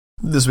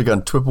This week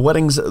on TWIP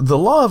Weddings, the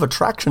law of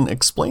attraction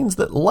explains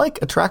that like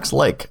attracts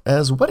like.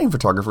 As wedding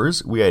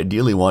photographers, we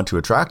ideally want to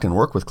attract and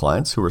work with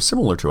clients who are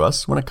similar to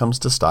us when it comes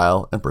to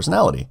style and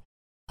personality.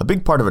 A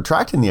big part of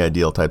attracting the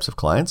ideal types of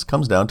clients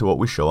comes down to what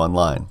we show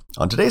online.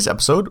 On today's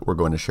episode, we're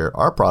going to share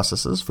our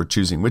processes for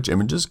choosing which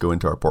images go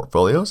into our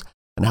portfolios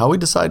and how we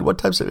decide what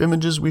types of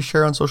images we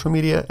share on social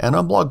media and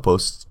on blog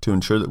posts to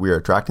ensure that we are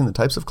attracting the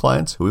types of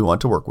clients who we want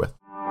to work with.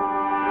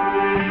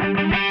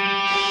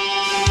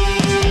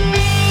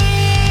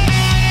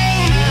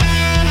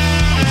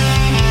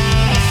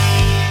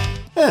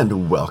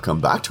 And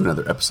welcome back to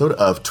another episode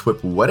of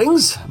TWIP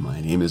Weddings. My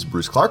name is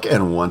Bruce Clark,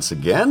 and once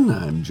again,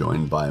 I'm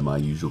joined by my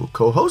usual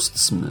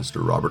co-hosts,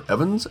 Mr. Robert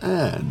Evans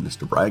and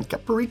Mr. Brian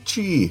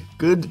Caparici.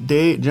 Good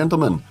day,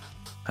 gentlemen.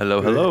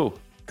 Hello, hello.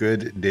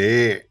 Good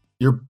day.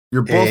 You're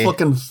both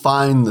looking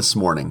fine this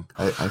morning.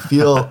 I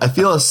feel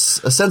a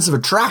sense of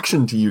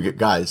attraction to you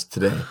guys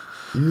today.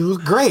 You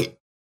look great.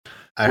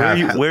 Where are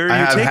you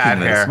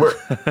taking this?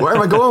 Where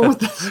am I going with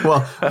this?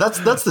 Well,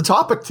 that's the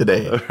topic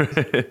today.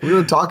 We're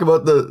going to talk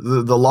about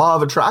the law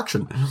of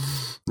attraction,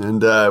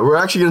 and we're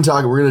actually going to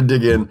talk. We're going to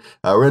dig in.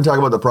 We're going to talk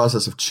about the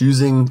process of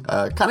choosing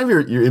kind of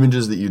your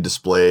images that you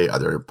display,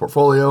 either your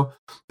portfolio,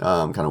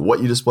 kind of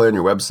what you display on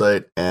your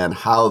website, and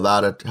how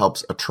that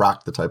helps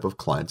attract the type of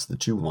clients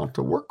that you want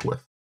to work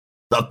with.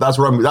 That's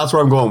where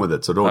I'm going with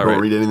it. So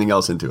don't read anything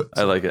else into it.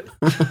 I like it.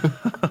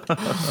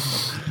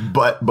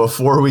 But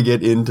before we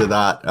get into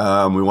that,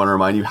 we want to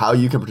remind you how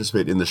you can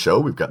participate in the show.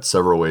 We've got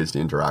several ways to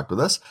interact with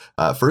us.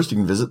 First, you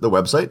can visit the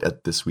website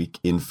at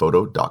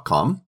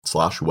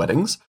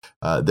thisweekinphoto.com/weddings.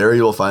 There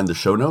you'll find the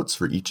show notes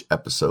for each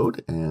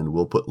episode, and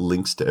we'll put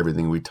links to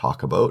everything we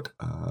talk about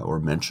or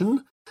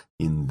mention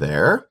in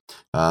there.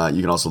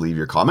 You can also leave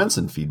your comments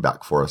and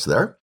feedback for us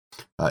there.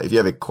 If you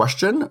have a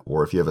question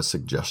or if you have a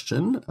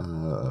suggestion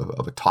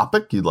of a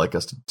topic you'd like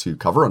us to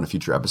cover on a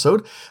future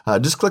episode,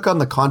 just click on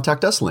the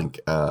Contact Us link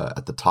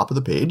at the top of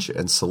the page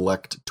and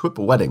select TWIP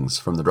Weddings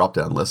from the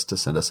drop-down list to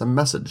send us a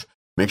message.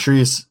 Make sure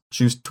you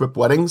choose TWIP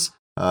Weddings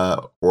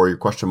or your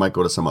question might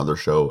go to some other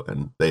show,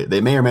 and they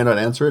may or may not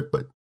answer it,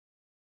 but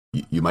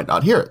you might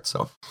not hear it.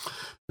 So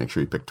make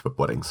sure you pick TWIP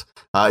Weddings.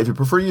 If you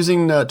prefer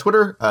using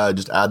Twitter,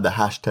 just add the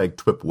hashtag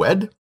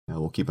TWIPWed.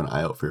 We'll keep an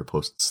eye out for your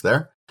posts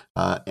there.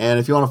 And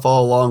if you want to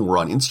follow along, we're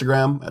on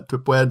Instagram at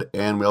TWIPWed,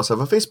 and we also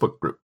have a Facebook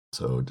group.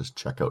 So just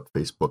check out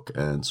Facebook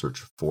and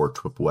search for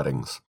TWIP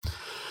Weddings.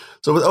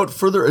 So without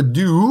further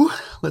ado,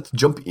 let's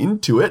jump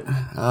into it.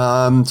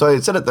 So I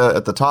said at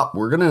the top,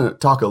 we're going to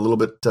talk a little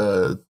bit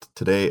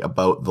today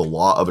about the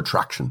law of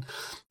attraction.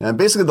 And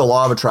basically the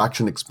law of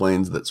attraction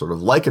explains that sort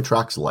of like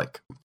attracts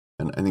like.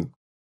 And I think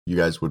you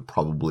guys would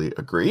probably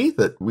agree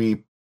that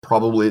we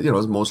probably,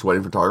 as most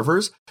wedding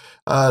photographers,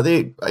 we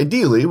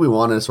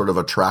want to sort of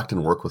attract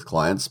and work with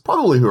clients,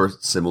 probably who are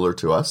similar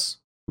to us.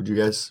 Would you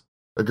guys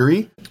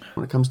agree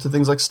when it comes to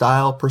things like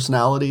style,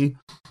 personality?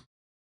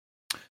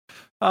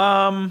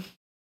 I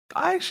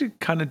actually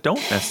kind of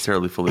don't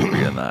necessarily fully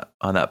agree on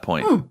that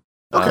point.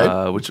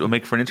 Okay. Which will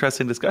make for an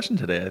interesting discussion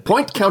today, I think.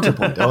 Point,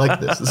 counterpoint. I like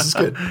this. This is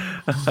good.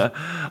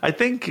 I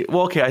think,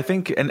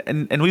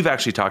 and we've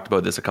actually talked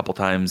about this a couple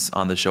times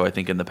on the show, I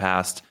think, in the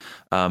past.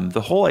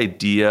 The whole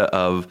idea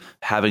of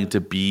having to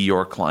be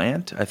your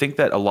client, I think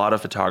that a lot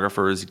of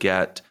photographers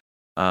get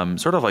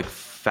sort of like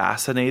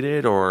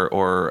fascinated or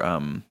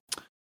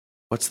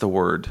what's the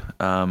word?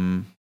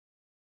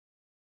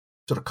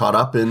 Sort of caught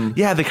up in...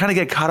 Yeah, they kind of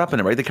get caught up in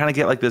it, right? They kind of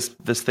get like this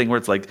thing where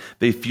it's like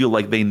they feel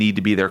like they need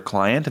to be their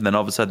client, and then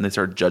all of a sudden they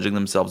start judging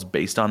themselves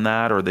based on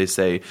that, or they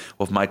say,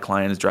 well, if my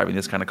client is driving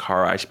this kind of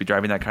car, I should be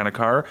driving that kind of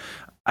car.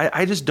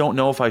 I just don't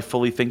know if I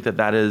fully think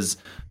that is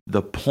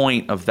the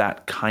point of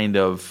that kind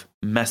of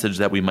message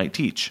that we might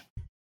teach.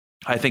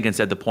 I think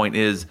instead the point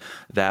is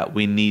that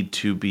we need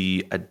to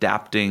be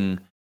adapting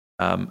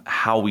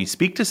how we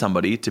speak to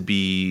somebody to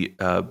be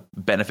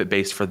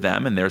benefit-based for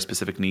them and their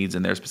specific needs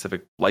and their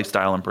specific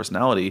lifestyle and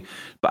personality.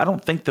 But I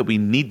don't think that we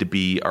need to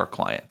be our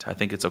client. I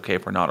think it's okay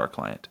if we're not our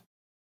client.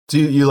 Do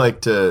you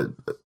like to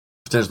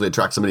potentially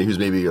attract somebody who's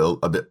maybe a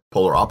bit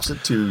polar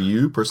opposite to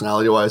you,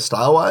 personality-wise,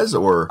 style-wise?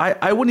 Or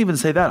I wouldn't even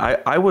say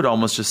that. I would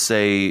almost just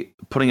say,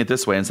 putting it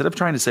this way, instead of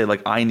trying to say,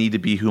 like, I need to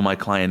be who my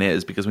client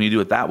is, because when you do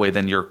it that way,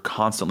 then you're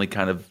constantly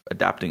kind of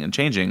adapting and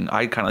changing.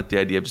 I kind of like the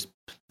idea of just,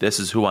 this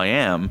is who I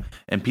am,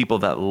 and people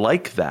that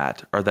like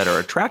that or that are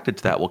attracted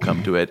to that will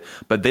come to it,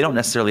 but they don't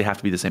necessarily have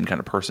to be the same kind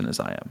of person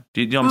as I am.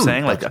 Do you know what I'm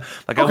saying? Like okay.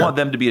 I want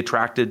them to be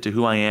attracted to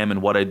who I am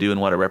and what I do and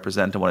what I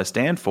represent and what I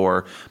stand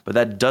for, but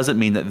that doesn't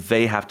mean that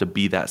they have to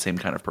be that same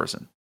kind of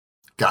person.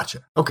 Gotcha.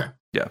 Okay.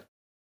 Yeah.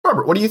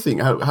 Robert, what do you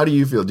think? How do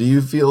you feel? Do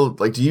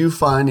you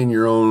find in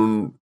your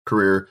own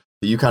career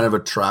that you kind of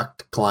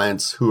attract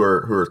clients who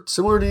are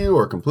similar to you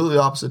or completely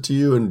opposite to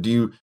you? And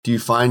do you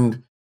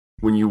find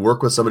when you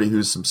work with somebody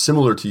who's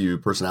similar to you,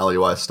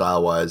 personality-wise,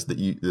 style-wise, that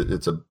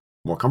it's a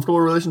more comfortable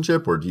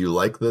relationship, or do you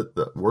like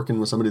that working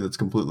with somebody that's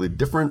completely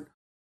different?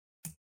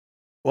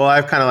 Well,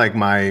 I've kind of like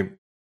my,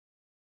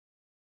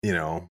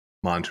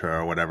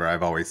 mantra or whatever.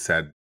 I've always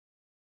said,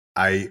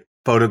 I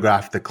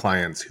photograph the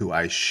clients who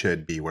I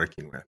should be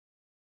working with.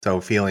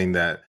 So feeling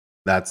that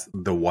that's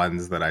the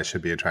ones that I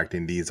should be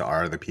attracting. These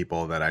are the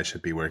people that I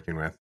should be working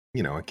with.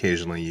 You know,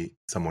 occasionally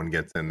someone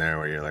gets in there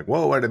where you're like,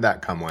 whoa, where did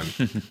that come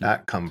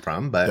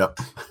from? But, Yep.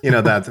 you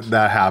know,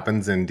 that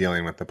happens in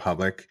dealing with the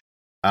public.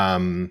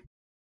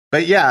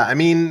 But yeah, I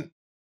mean,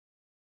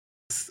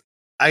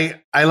 I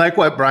like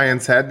what Brian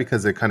said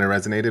because it kind of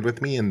resonated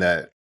with me in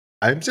that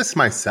I'm just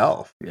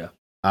myself. Yeah.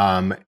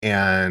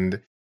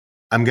 And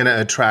I'm going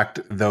to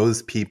attract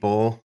those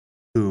people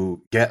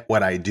who get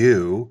what I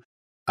do,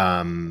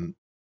 who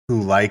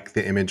like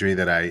the imagery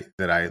that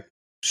I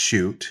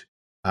shoot.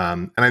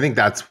 And I think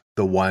that's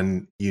the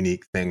one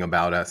unique thing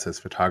about us as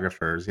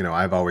photographers. You know,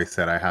 I've always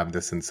said, I have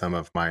this in some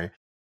of my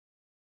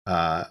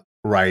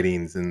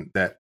writings, and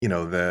that, you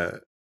know,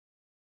 the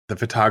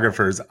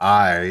photographer's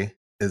eye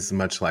is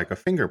much like a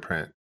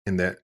fingerprint in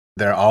that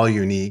they're all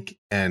unique.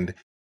 And,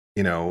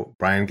 you know,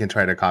 Brian can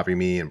try to copy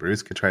me and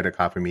Bruce could try to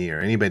copy me or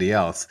anybody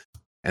else.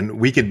 And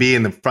we could be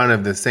in the front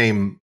of the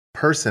same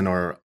person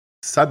or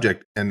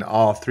subject and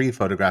all three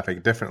photograph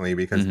it differently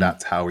because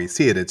that's how we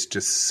see it. It's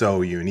just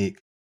so unique.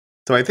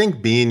 So I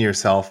think being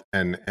yourself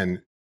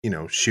and you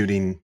know,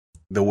 shooting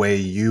the way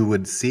you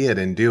would see it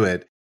and do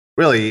it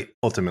really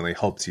ultimately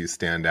helps you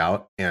stand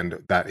out. And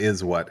that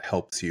is what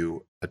helps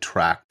you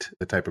attract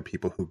the type of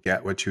people who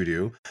get what you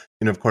do.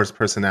 And of course,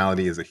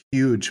 personality is a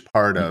huge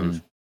part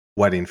of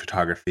wedding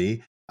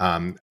photography.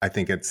 I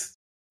think it's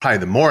probably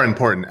the more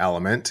important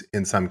element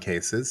in some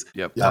cases.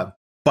 Yep.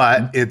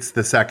 But it's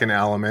the second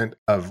element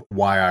of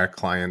why our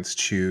clients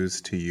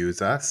choose to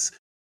use us.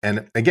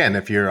 And again,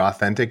 if you're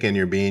authentic and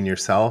you're being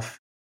yourself,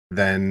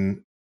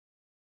 then,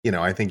 you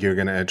know, I think you're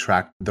going to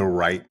attract the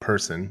right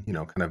person, you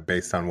know, kind of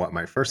based on what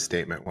my first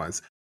statement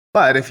was.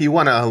 But if you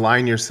want to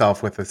align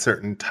yourself with a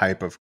certain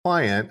type of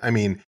client, I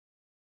mean,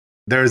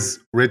 there's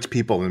rich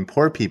people and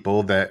poor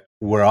people that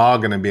we're all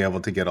going to be able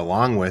to get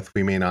along with.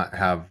 We may not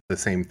have the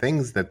same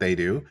things that they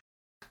do,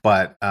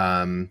 but,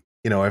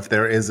 you know, if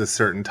there is a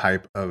certain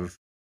type of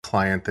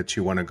client that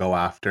you want to go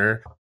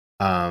after,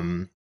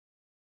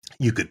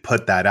 you could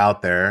put that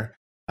out there.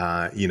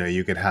 You know,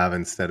 you could have,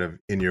 instead of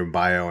in your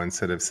bio,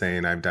 instead of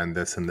saying I've done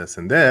this and this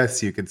and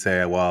this, you could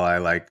say, well, I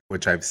like,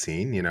 which I've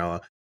seen, you know,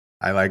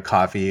 I like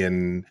coffee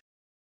and,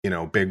 you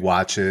know, big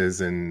watches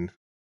and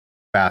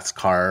fast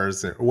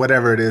cars or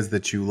whatever it is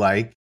that you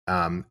like.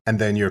 And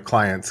then your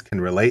clients can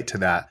relate to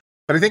that.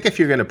 But I think if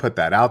you're going to put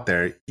that out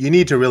there, you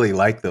need to really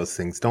like those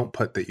things. Don't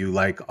put that you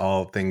like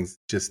all things,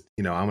 just,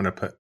 you know, I'm going to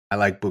put, I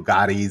like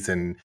Bugattis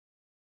and,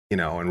 you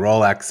know, and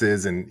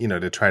Rolexes, and, you know,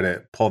 to try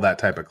to pull that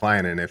type of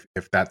client. And if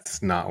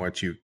that's not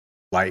what you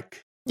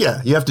like.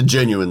 Yeah, you have to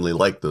genuinely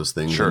like those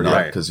things. Sure,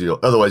 right. Because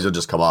otherwise you'll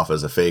just come off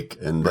as a fake,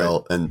 and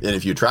they'll and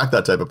if you attract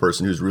that type of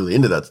person who's really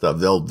into that stuff,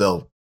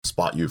 they'll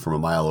spot you from a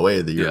mile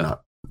away that you're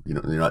not, you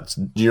know,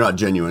 you're not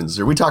genuine.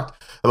 So we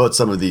talked about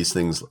some of these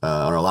things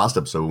on our last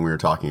episode when we were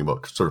talking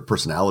about sort of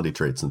personality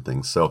traits and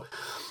things. So,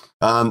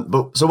 where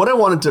I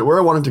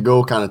wanted to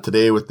go kind of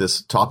today with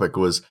this topic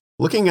was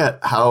looking at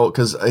how,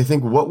 because I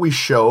think what we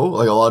show,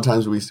 like a lot of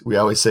times we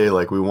always say,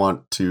 like we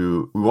want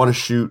to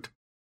shoot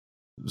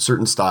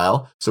certain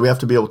style, so we have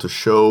to be able to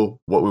show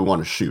what we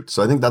want to shoot.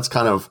 So I think that's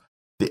kind of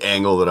the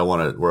angle that I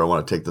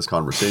want to take this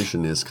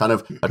conversation, is kind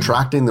of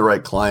attracting the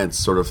right clients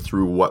sort of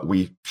through what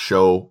we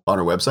show on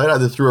our website,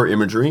 either through our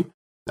imagery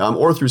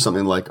or through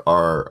something like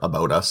our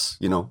About Us,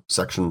 you know,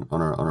 section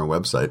on our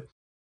website.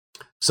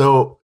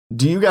 So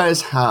do you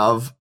guys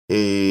have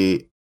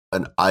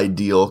an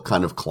ideal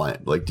kind of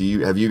client? Like,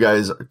 have you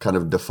guys kind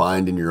of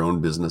defined in your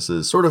own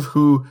businesses sort of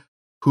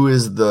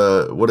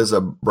what does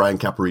a Brian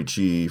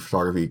Caparici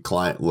photography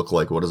client look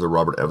like? What does a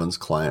Robert Evans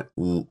client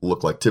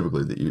look like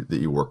typically that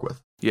you work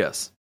with?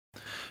 Yes.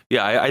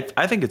 Yeah,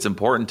 I think it's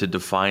important to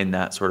define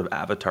that sort of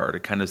avatar, to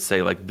kind of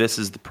say, like, this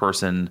is the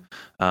person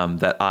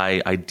that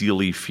I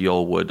ideally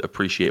feel would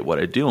appreciate what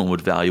I do and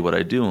would value what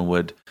I do and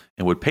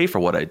would pay for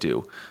what I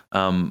do.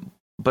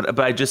 But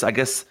I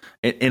guess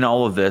in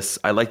all of this,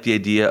 I like the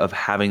idea of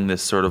having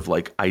this sort of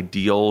like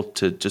ideal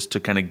to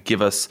kind of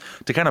give us,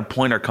 to kind of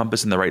point our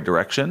compass in the right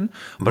direction.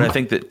 But I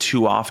think that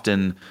too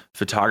often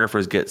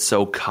photographers get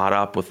so caught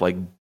up with like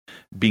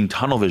being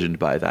tunnel visioned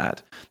by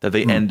that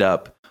they end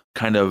up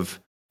kind of,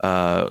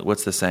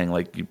 what's the saying?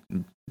 Like, you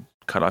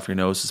cut off your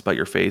nose to spite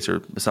your face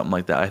or something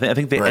like that. I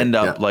think they end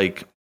up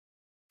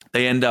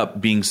they end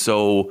up being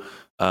so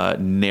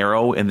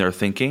narrow in their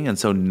thinking and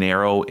so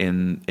narrow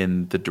in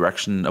the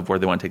direction of where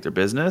they want to take their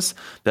business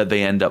that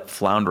they end up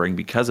floundering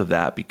because of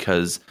that,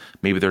 because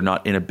maybe they're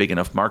not in a big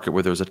enough market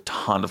where there's a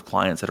ton of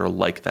clients that are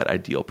like that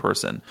ideal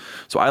person.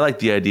 So I like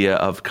the idea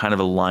of kind of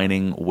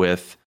aligning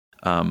with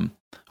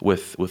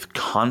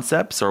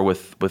concepts or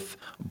with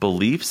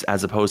beliefs,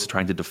 as opposed to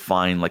trying to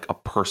define like a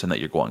person that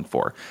you're going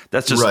for.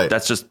 That's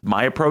just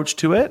my approach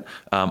to it.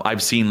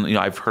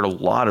 I've heard a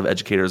lot of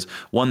educators.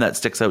 One that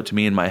sticks out to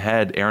me in my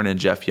head, Aaron and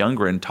Jeff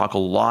Youngren, talk a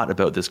lot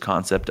about this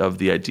concept of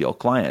the ideal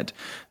client.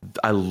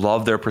 I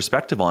love their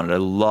perspective on it. I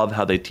love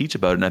how they teach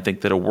about it, and I think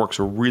that it works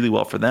really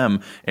well for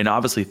them and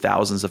obviously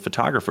thousands of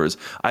photographers.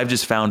 I've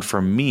just found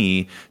for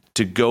me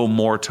to go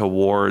more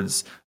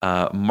towards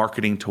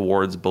marketing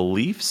towards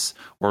beliefs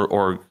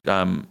or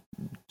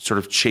sort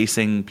of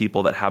chasing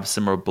people that have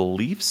similar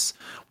beliefs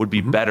would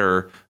be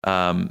better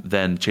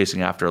than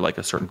chasing after like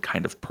a certain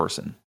kind of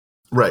person.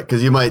 Right.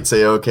 Because you might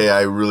say, okay,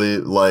 I really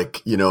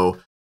like,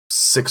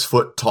 6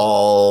 foot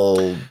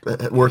tall,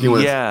 working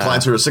with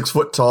clients who are 6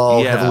 foot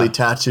tall, heavily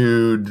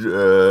tattooed,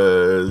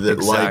 that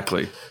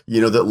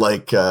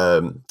like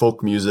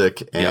folk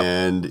music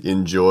and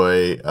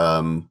enjoy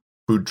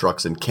food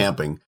trucks and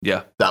camping.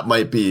 Yeah. That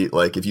might be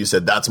like, if you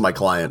said that's my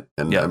client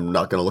and I'm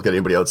not going to look at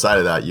anybody outside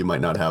of that, you might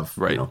not have,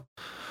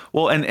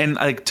 Well, and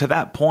like to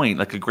that point,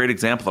 like a great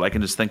example that I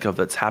can just think of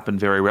that's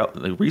happened very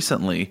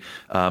recently,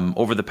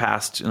 over the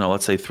past,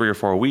 let's say 3 or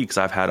 4 weeks,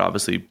 I've had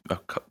obviously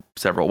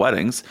several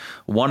weddings.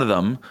 One of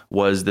them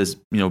was this,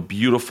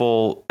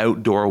 beautiful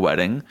outdoor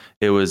wedding.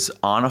 It was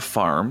on a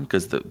farm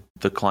because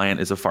the client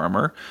is a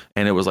farmer,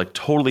 and it was like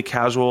totally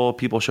casual.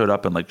 People showed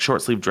up in like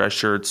short sleeve dress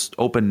shirts,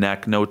 open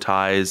neck, no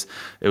ties.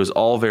 It was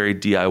all very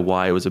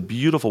DIY. It was a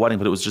beautiful wedding,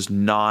 but it was just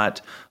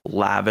not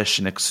lavish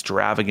and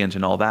extravagant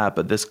and all that.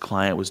 But this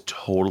client was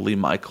totally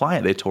my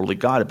client. They totally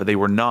got it, but they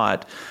were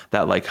not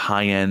that like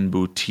high-end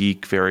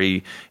boutique,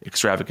 very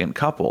extravagant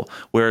couple.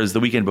 Whereas the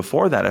weekend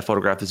before that, I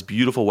photographed this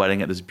beautiful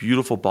wedding at this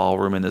beautiful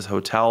ballroom in this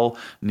hotel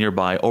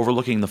nearby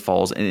overlooking the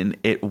falls. And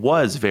it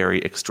was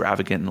very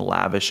extravagant and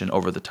lavish and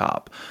over the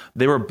top.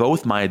 They were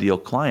both my ideal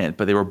client,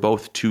 but they were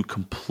both two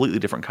completely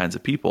different kinds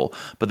of people,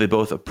 but they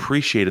both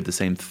appreciated the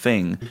same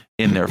thing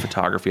in their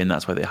photography. And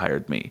that's why they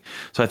hired me.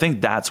 So I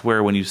think that's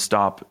where, when you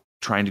stop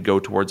trying to go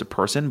towards a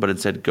person, but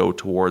instead go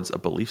towards a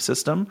belief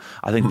system,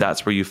 I think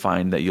that's where you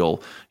find that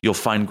you'll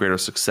find greater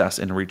success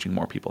in reaching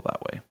more people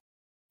that way.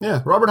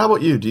 Yeah. Robert, how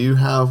about you?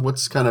 Have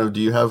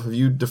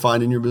you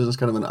defined in your business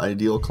kind of an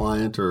ideal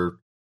client or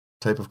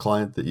type of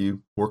client that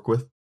you work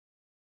with?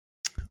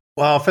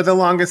 Well, for the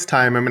longest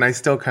time, I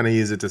still kind of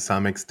use it to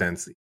some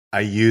extent. I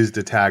used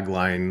a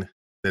tagline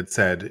that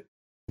said,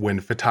 when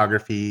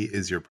photography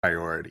is your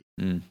priority.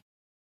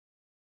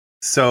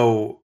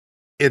 So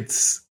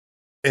it's,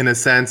 in a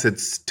sense,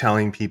 it's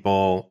telling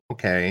people,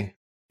 okay,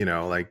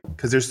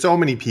 because there's so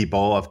many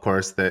people, of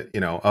course, that,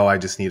 I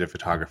just need a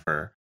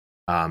photographer.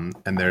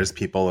 And there's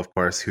people, of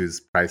course, whose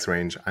price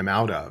range I'm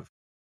out of.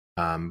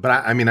 But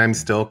I'm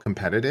still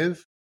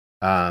competitive,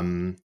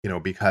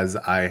 because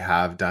I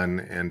have done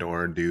and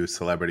or do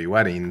celebrity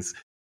weddings.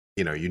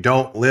 You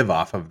don't live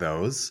off of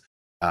those.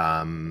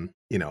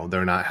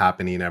 They're not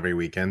happening every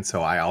weekend.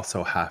 So I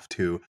also have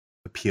to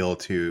appeal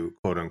to,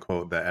 quote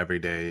unquote, the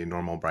everyday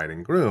normal bride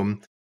and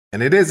groom.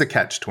 And it is a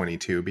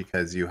catch-22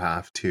 because you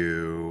have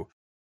to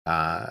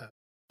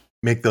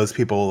make those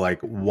people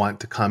like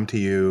want to come to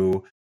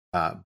you,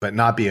 but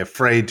not be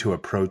afraid to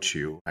approach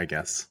you, I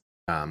guess.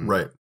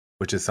 Right.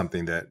 Which is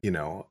something that,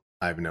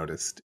 I've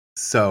noticed.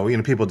 So,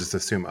 people just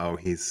assume, oh,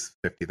 he's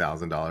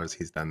 $50,000.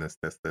 He's done this,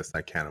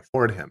 I can't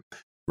afford him.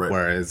 Right.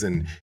 Whereas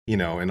in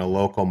a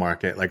local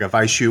market, like if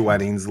I shoot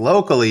weddings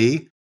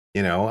locally,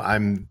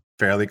 I'm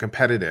fairly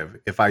competitive.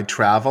 If I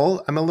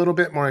travel, I'm a little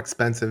bit more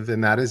expensive.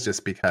 And that is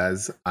just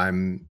because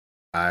I'm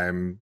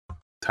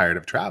tired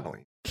of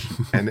traveling.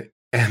 and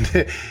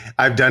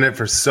I've done it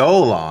for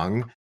so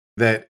long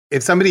that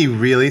if somebody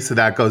really, so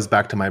that goes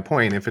back to my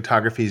point, if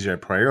photography is your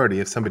priority,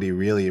 if somebody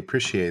really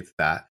appreciates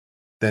that,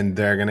 then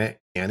they're going to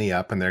ante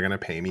up and they're going to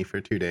pay me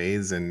for 2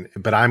 days.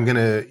 But I'm going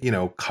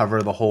to,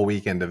 cover the whole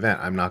weekend event.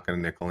 I'm not going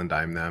to nickel and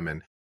dime them.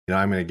 And,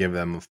 I'm going to give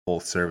them a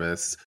full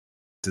service,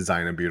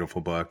 design a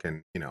beautiful book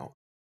and,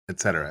 et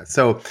cetera.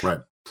 So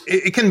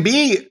it can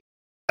be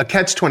a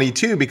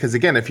catch-22 because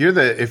again, if you're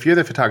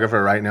the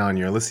photographer right now and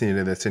you're listening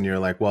to this and you're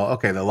like, well,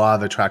 okay, the law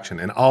of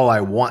attraction and all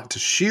I want to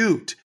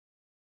shoot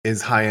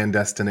is high-end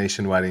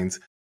destination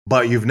weddings,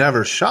 but you've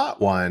never shot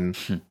one,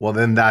 well,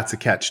 then that's a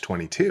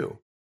catch-22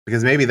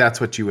 because maybe that's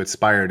what you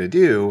aspire to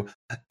do.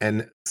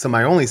 And so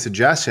my only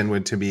suggestion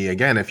would to be,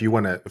 again, if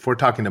we're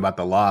talking about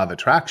the law of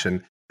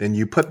attraction, then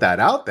you put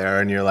that out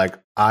there and you're like,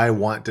 I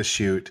want to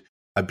shoot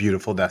a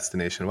beautiful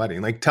destination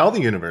wedding. Like tell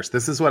the universe,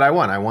 this is what I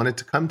want. I want it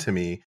to come to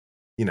me.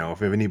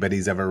 If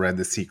anybody's ever read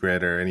The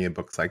Secret or any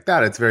books like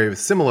that, it's very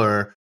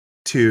similar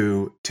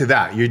to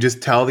that. You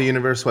just tell the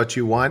universe what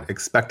you want,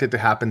 expect it to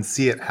happen,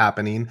 see it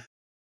happening,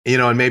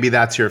 and maybe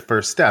that's your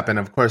first step. And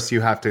of course you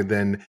have to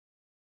then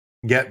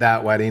get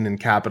that wedding and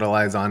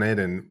capitalize on it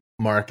and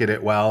market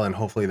it well. And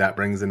hopefully that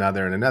brings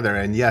another and another.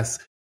 And yes,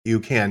 you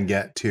can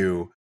get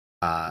to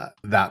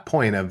that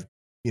point of,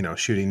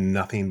 shooting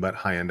nothing but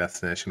high-end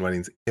destination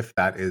weddings. If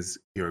that is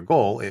your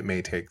goal, it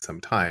may take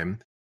some time.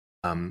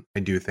 I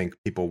do think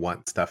people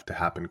want stuff to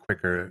happen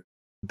quicker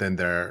than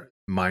their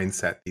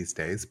mindset these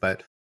days.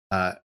 But,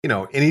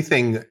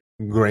 anything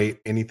great,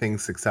 anything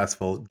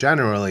successful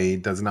generally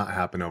does not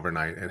happen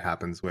overnight. It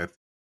happens with,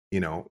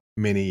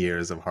 many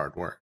years of hard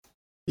work.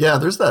 Yeah,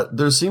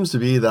 there seems to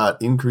be that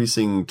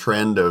increasing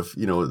trend of,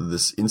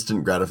 this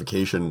instant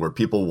gratification where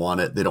people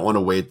want it. They don't want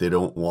to wait. They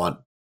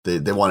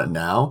want it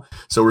now.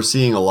 So we're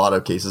seeing a lot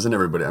of cases, and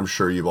everybody, I'm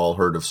sure you've all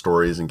heard of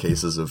stories and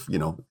cases of,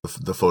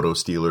 the photo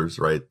stealers,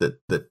 right?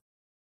 That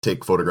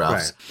take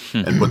photographs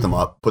and put them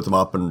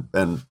up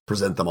and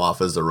present them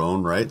off as their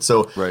own, right?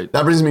 So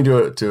that brings me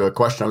to a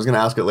question. I was going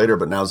to ask it later,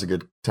 but now's a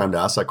good time to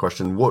ask that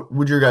question. What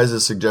would your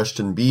guys'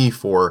 suggestion be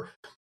for,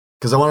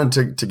 because I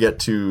wanted to get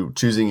to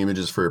choosing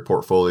images for your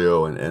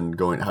portfolio and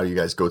going how you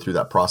guys go through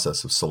that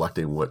process of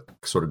selecting what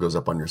sort of goes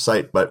up on your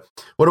site. But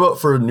what about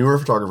for newer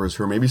photographers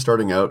who are maybe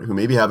starting out, who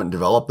maybe haven't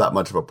developed that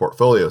much of a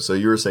portfolio? So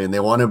you were saying they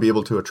want to be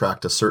able to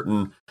attract a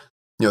certain,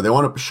 they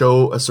want to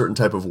show a certain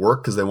type of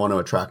work because they want to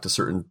attract a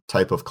certain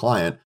type of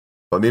client,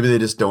 but maybe they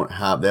just they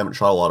haven't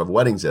shot a lot of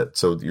weddings yet.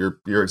 So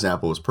your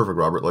example was perfect,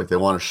 Robert. Like they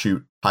want to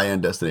shoot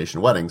high-end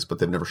destination weddings, but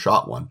they've never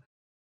shot one.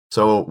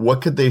 So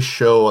what could they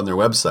show on their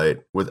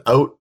website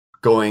without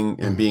going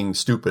and being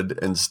stupid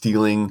and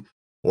stealing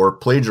or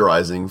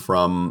plagiarizing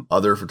from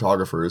other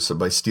photographers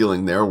by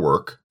stealing their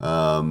work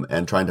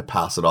and trying to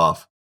pass it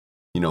off,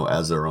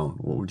 as their own?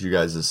 What would you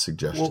guys'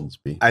 suggestions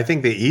be? I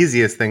think the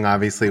easiest thing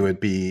obviously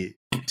would be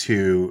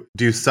to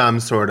do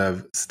some sort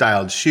of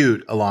styled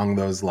shoot along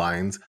those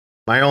lines.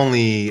 My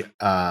only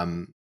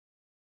thought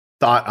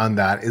on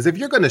that is if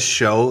you're going to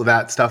show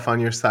that stuff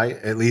on your site,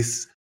 at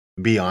least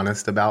be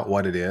honest about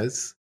what it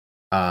is.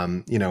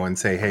 And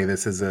say, hey,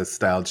 this is a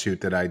styled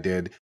shoot that I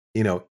did,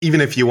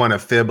 even if you want to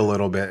fib a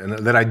little bit and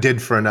that I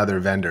did for another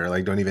vendor,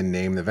 like don't even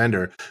name the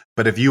vendor.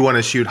 But if you want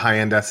to shoot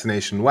high-end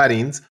destination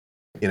weddings,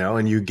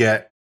 and you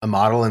get a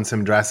model and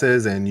some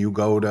dresses and you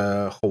go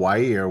to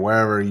Hawaii or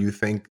wherever you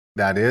think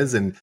that is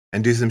and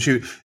do some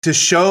shoot to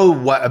show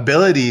what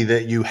ability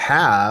that you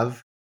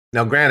have.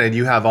 Now, granted,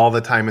 you have all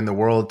the time in the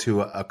world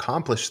to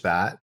accomplish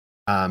that.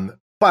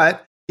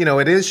 But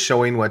it is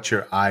showing what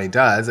your eye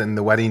does. And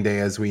the wedding day,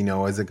 as we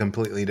know, is a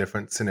completely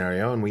different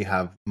scenario. And we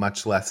have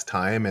much less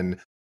time and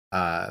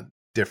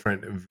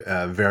different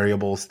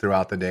variables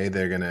throughout the day.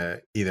 They're going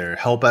to either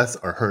help us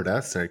or hurt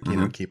us or,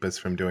 keep us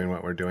from doing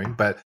what we're doing.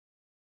 But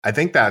I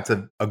think that's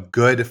a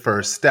good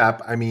first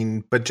step. I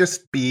mean, but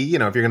just be, if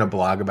you're going to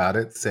blog about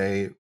it,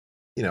 say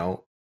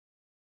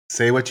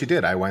what you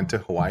did. I went to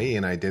Hawaii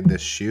and I did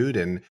this shoot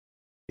and,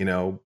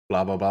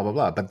 blah, blah, blah, blah,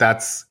 blah. But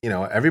that's,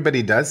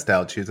 everybody does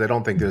style shoots. I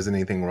don't think there's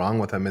anything wrong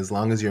with them as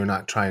long as you're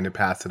not trying to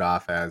pass it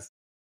off as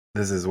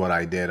this is what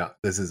I did.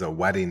 This is a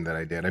wedding that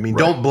I did. I mean,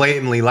 Don't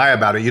blatantly lie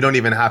about it. You don't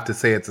even have to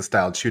say it's a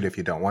styled shoot if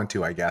you don't want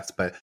to, I guess.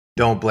 But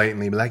don't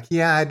blatantly be like,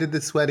 yeah, I did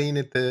this wedding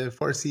at the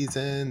Four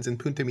Seasons in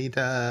Punta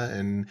Mita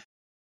and,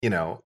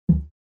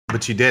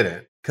 but you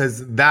didn't,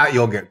 because that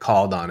you'll get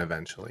called on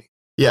eventually.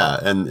 Yeah,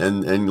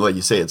 and like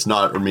you say, it's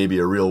not, or maybe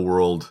a real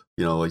world,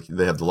 like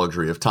they have the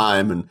luxury of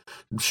time and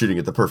shooting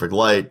at the perfect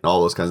light and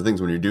all those kinds of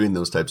things when you're doing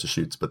those types of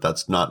shoots, but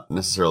that's not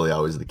necessarily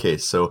always the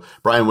case. So,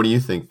 Brian, what do you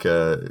think,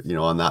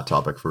 on that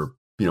topic for,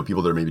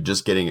 people that are maybe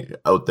just getting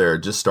out there,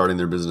 just starting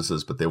their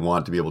businesses, but they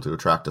want to be able to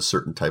attract a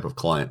certain type of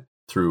client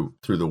through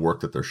the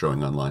work that they're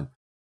showing online?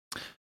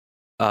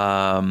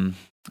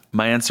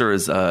 My answer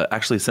is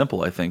actually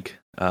simple, I think.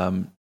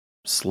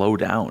 Slow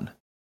down.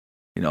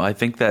 I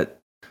think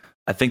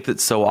that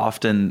so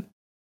often,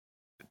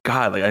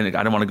 God, like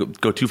I don't want to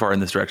go too far in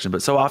this direction,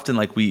 but so often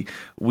like we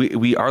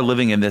are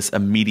living in this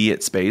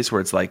immediate space where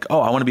it's like, oh,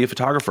 I want to be a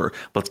photographer.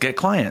 Let's get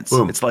clients.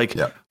 Boom. It's like,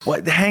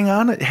 what? Hang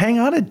on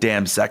a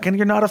damn second.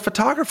 You're not a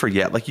photographer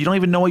yet. Like you don't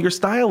even know what your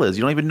style is.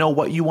 You don't even know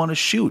what you want to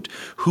shoot.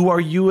 Who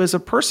are you as a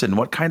person?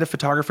 What kind of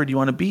photographer do you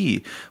want to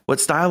be? What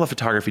style of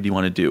photography do you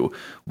want to do?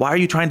 Why are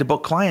you trying to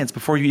book clients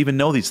before you even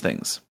know these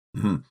things?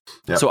 Mm-hmm.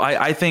 Yep. So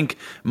I think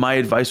my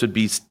advice would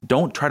be,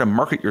 don't try to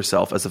market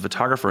yourself as a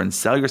photographer and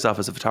sell yourself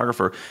as a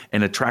photographer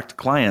and attract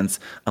clients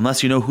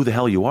unless you know who the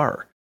hell you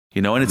are,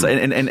 and it's,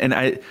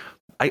 and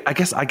I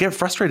guess I get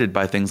frustrated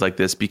by things like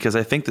this because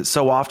I think that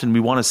so often we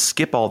want to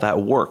skip all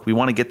that work. We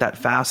want to get that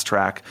fast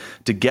track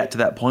to get to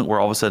that point where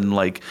all of a sudden,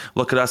 like,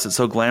 look at us, it's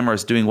so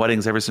glamorous doing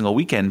weddings every single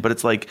weekend. But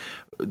it's like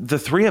the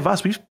three of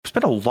us, we've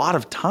spent a lot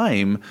of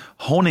time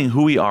honing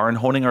who we are and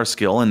honing our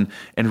skill and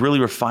really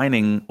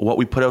refining what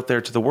we put out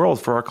there to the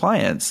world for our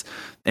clients.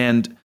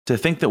 And to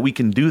think that we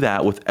can do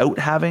that without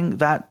having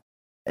that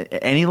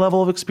any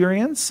level of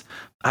experience,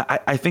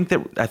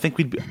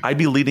 I'd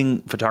be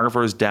leading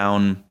photographers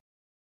down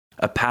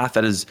a path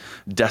that is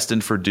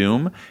destined for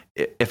doom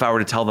if I were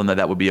to tell them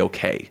that would be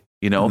okay,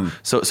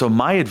 Mm-hmm. So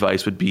my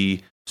advice would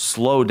be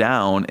slow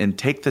down and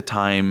take the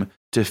time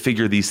to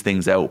figure these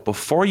things out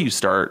before you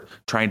start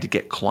trying to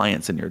get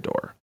clients in your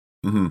door.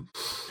 Mm-hmm.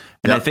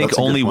 And I think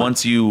only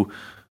once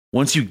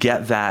you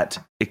get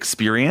that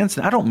experience,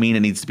 and I don't mean it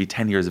needs to be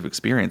 10 years of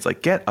experience,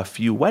 like get a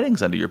few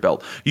weddings under your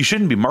belt. You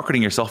shouldn't be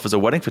marketing yourself as a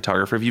wedding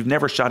photographer if you've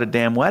never shot a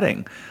damn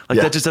wedding.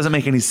 That just doesn't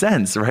make any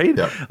sense, right?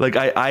 Yeah. Like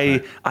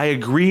I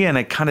agree and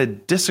I kind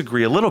of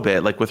disagree a little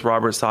bit, like with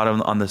Robert's thought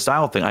on the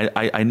style thing.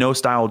 I know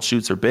styled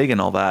shoots are big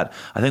and all that.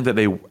 I think that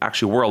they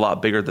actually were a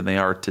lot bigger than they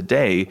are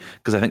today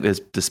because I think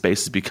the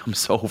space has become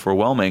so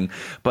overwhelming.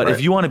 But if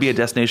you want to be a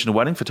destination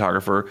wedding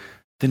photographer,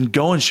 then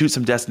go and shoot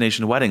some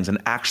destination weddings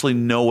and actually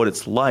know what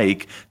it's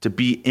like to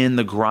be in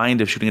the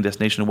grind of shooting a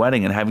destination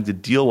wedding and having to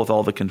deal with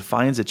all the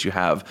confines that you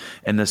have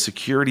and the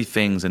security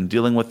things and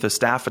dealing with the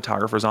staff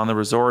photographers on the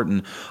resort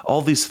and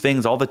all these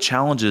things, all the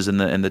challenges and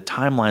the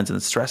timelines and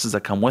the stresses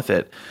that come with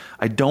it.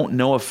 I don't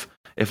know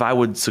if I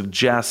would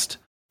suggest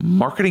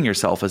marketing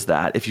yourself as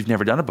that if you've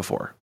never done it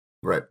before.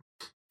 Right.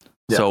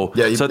 Yeah. So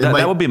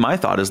that would be my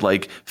thought, is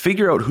like,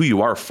 figure out who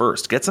you are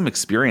first, get some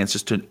experience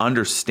just to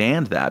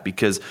understand that,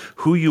 because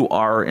who you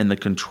are in the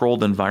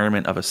controlled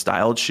environment of a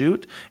styled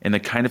shoot and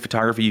the kind of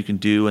photography you can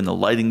do and the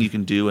lighting you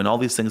can do and all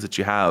these things that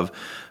you have,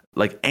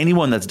 like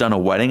anyone that's done a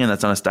wedding and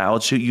that's on a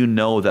styled shoot, you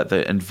know that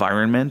the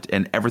environment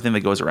and everything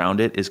that goes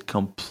around it is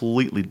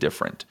completely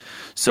different.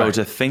 So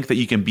to think that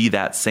you can be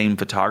that same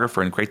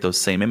photographer and create those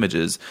same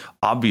images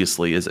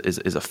obviously is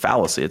a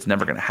fallacy. It's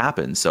never going to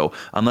happen. So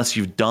unless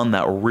you've done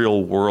that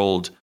real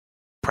world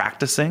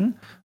practicing,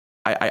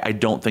 I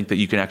don't think that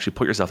you can actually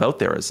put yourself out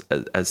there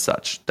as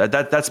such.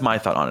 That's my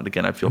thought on it.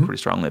 Again, I feel pretty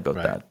strongly about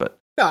that. But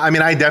no, I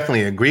mean, I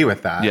definitely agree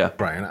with that, yeah.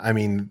 Brian. I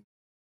mean,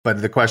 but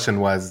the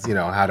question was,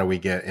 how do we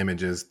get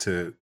images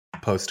to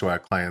post to our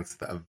clients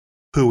of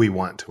who we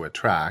want to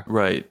attract?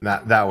 Right.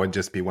 That would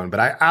just be one. But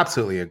I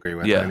absolutely agree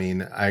with it. I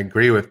mean, I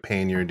agree with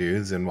paying your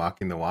dues and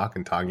walking the walk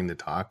and talking the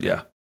talk.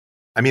 Yeah.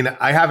 I mean,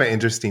 I have an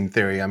interesting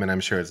theory. I mean, I'm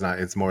sure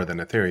it's more than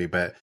a theory,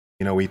 but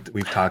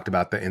we've talked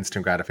about the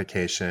instant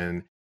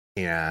gratification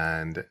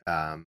and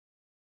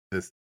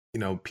this,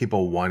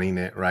 people wanting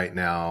it right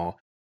now.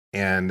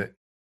 And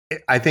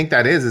I think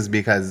that is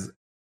because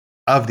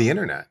of the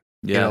internet.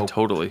 Yeah,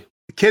 totally.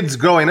 Kids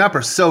growing up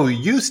are so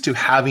used to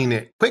having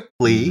it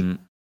quickly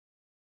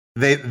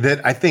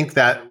that I think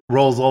that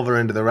rolls over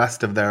into the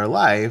rest of their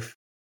life.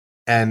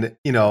 And,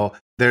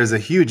 there's a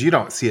huge, you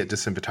don't see it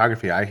just in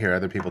photography. I hear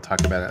other people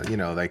talk about it,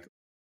 like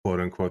quote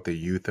unquote, the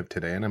youth of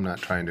today. And I'm not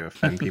trying to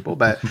offend people,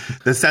 but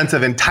the sense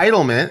of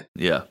entitlement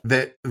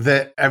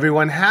that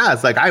everyone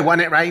has, like, I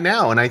want it right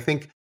now. And I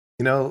think,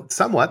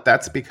 somewhat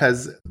that's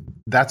because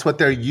that's what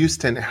they're used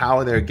to and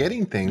how they're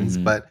getting things.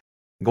 But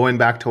going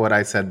back to what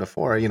I said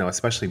before,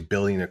 especially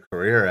building a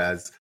career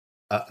as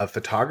a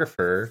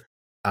photographer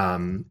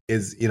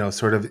is,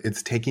 sort of,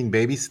 it's taking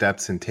baby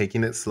steps and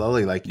taking it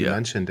slowly, like you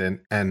mentioned,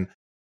 and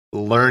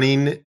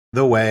learning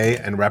the way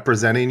and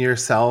representing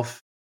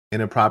yourself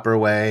in a proper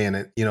way.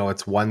 And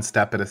it's one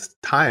step at a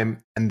time.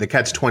 And the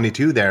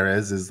catch-22 there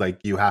is like,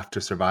 you have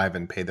to survive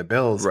and pay the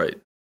bills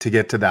to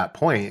get to that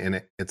point.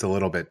 And it's a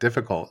little bit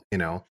difficult,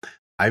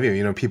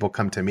 people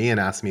come to me and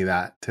ask me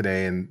that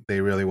today, and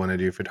they really want to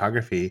do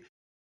photography.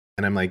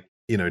 And I'm like,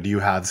 do you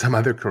have some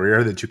other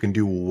career that you can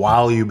do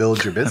while you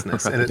build your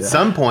business? And at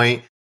some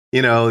point,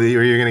 you're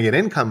going to get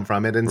income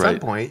from it. And at some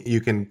point, you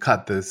can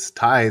cut this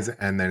ties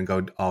and then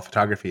go all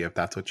photography if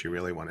that's what you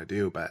really want to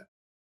do. But,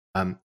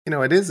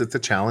 it's a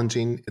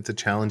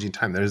challenging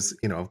time. There's,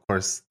 of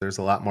course, there's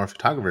a lot more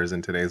photographers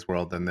in today's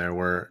world than there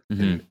were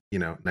in,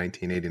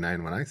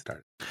 1989 when I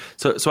started.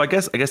 So I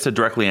guess to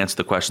directly answer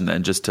the question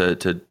then, just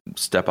to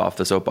step off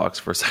the soapbox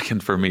for a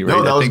second for me, right?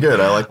 No, that was good.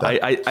 I like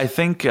that.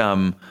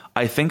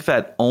 I think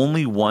that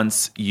only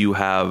once you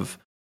have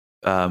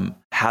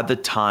had the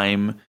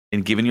time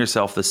and given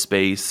yourself the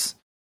space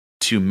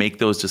to make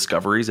those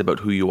discoveries about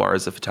who you are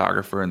as a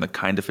photographer and the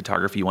kind of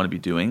photography you want to be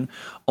doing,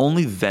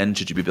 only then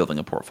should you be building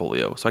a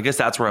portfolio. So I guess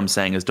that's where I'm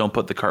saying is, don't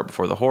put the cart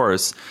before the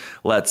horse.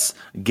 Let's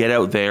get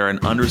out there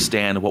and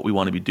understand what we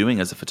want to be doing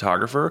as a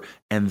photographer,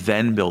 and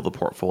then build a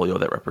portfolio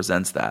that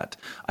represents that.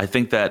 I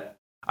think that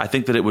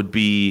it would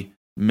be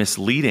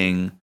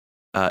misleading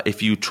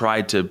if you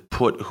tried to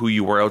put who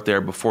you were out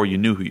there before you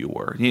knew who you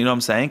were. You know what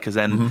I'm saying? Because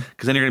then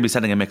you're going to be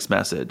sending a mixed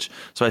message.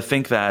 So I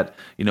think that,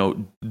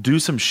 do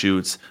some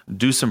shoots,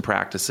 do some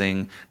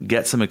practicing,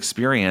 get some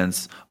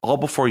experience, all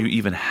before you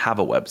even have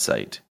a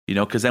website.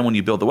 Because then when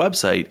you build the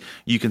website,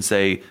 you can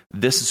say,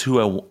 this is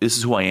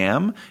who I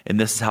am, and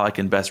this is how I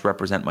can best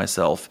represent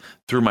myself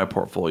through my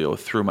portfolio,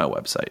 through my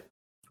website.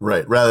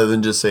 Right. Rather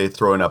than just say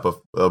throwing up a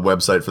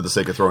website for the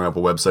sake of throwing up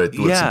a website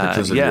with some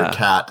pictures of your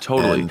cat.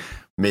 Totally. And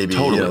maybe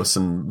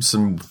some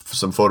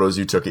photos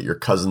you took at your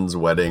cousin's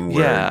wedding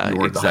where you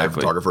weren't the high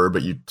photographer,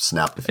 but you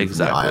snapped a few from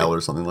the aisle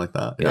or something like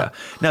that. Yeah.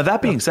 Now,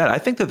 that being said, I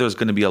think that there's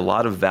going to be a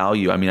lot of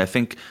value. I mean, I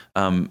think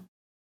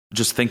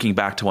just thinking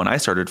back to when I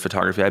started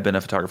photography, I've been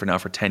a photographer now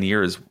for 10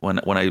 years. When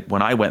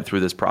I went through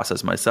this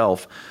process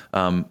myself,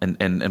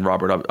 and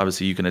Robert,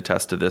 obviously you can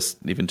attest to this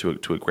even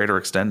to a greater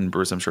extent, and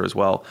Bruce, I'm sure as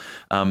well.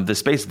 The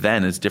space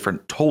then is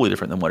different, totally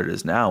different than what it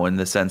is now, in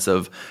the sense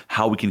of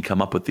how we can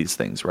come up with these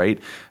things, right?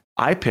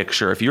 I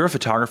picture, if you're a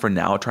photographer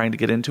now trying to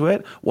get into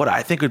it, what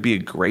I think would be a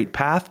great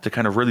path to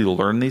kind of really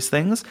learn these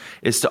things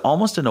is to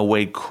almost in a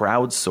way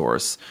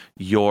crowdsource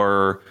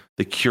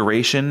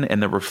curation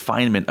and the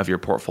refinement of your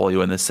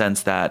portfolio, in the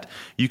sense that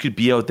you could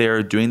be out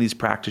there doing these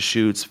practice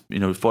shoots,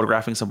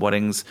 photographing some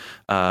weddings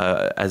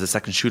as a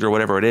second shoot or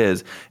whatever it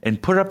is,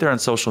 and put it up there on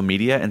social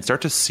media and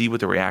start to see what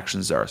the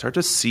reactions are. Start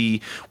to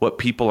see what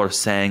people are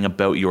saying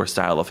about your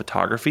style of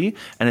photography.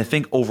 And I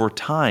think over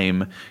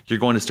time, you're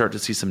going to start to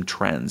see some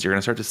trends. You're going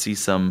to start to see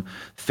some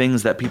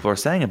things that people are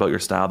saying about your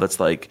style that's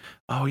like,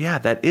 oh yeah,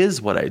 that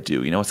is what I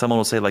do. Someone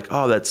will say like,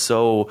 oh, that's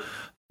so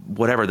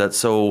whatever, that's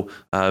so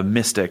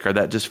mystic, or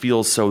that just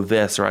feels so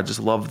this, or I just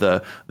love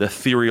the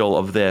ethereal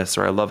of this,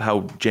 or I love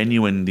how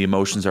genuine the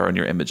emotions are in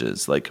your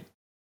images. Like,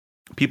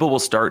 people will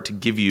start to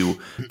give you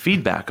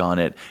feedback on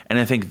it. And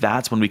I think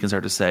that's when we can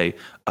start to say,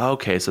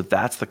 okay, so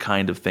that's the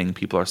kind of thing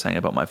people are saying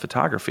about my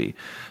photography.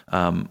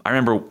 I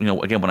remember,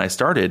 again, when I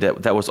started,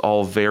 that was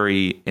all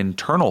very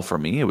internal for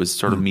me. It was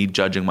sort of me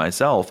judging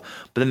myself.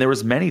 But then there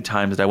was many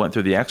times that I went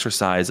through the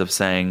exercise of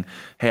saying,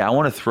 hey, I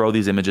want to throw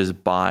these images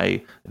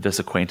by this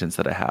acquaintance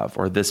that I have,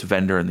 or this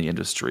vendor in the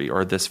industry,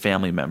 or this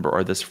family member,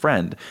 or this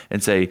friend,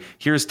 and say,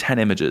 here's 10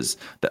 images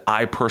that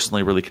I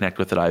personally really connect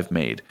with that I've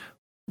made.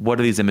 What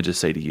do these images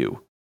say to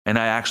you? And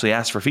I actually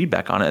asked for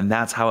feedback on it. And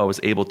that's how I was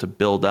able to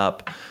build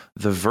up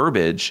the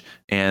verbiage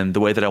and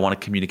the way that I want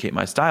to communicate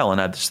my style. And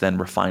I've just then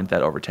refined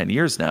that over 10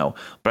 years now.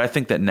 But I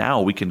think that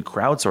now we can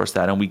crowdsource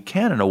that, and we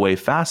can, in a way,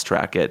 fast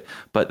track it.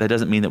 But that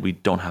doesn't mean that we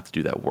don't have to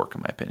do that work,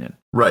 in my opinion.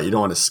 Right. You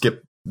don't want to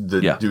skip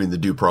doing the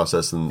due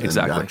process and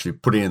actually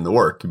putting in the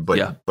work. But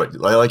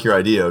I like your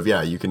idea of,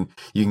 you can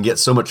get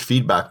so much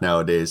feedback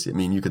nowadays. I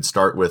mean, you could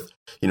start with,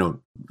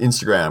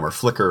 Instagram or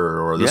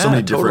Flickr, or there's so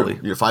many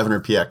different,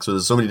 500px. So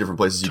there's so many different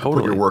places you can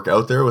put your work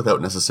out there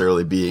without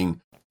necessarily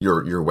being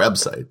your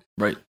website.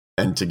 Right.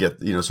 And to get,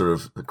 sort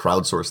of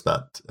crowdsource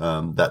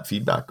that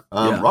feedback.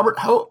 Robert,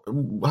 how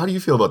do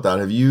you feel about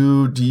that?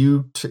 Do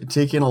you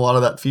take in a lot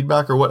of that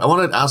feedback, or what? I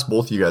want to ask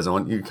both of you guys. I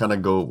want you to kind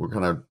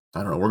of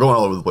I don't know. We're going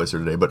all over the place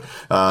here today, but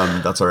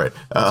that's all right.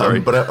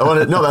 Sorry, but I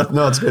want to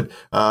that's good.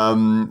 I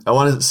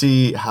want to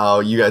see how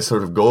you guys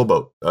sort of go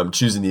about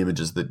choosing the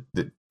images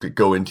that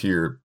go into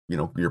your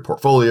your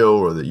portfolio,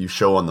 or that you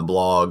show on the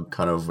blog.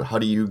 Kind of, how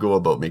do you go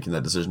about making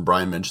that decision?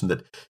 Brian mentioned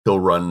that he'll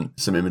run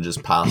some images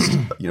past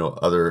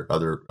other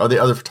are they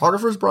other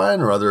photographers,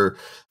 Brian, or other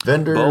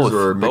vendors,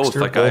 or mixture?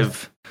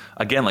 Both.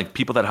 Like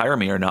people that hire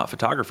me are not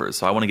photographers.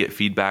 So I want to get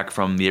feedback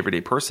from the everyday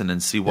person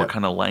and see what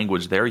kind of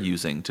language they're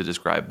using to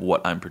describe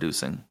what I'm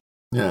producing.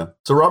 Yeah.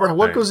 So Robert,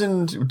 what goes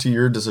into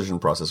your decision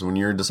process when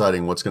you're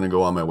deciding what's going to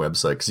go on my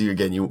website? Because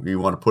you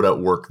want to put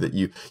out work that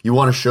you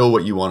want to show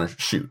what you want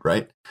to shoot,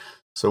 right?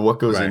 So what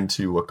goes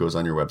into what goes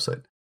on your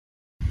website?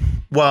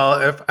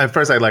 Well, at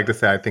first I'd like to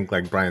say I think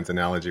like Brian's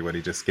analogy, what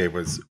he just gave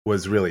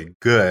was really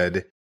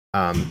good.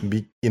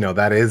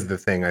 That is the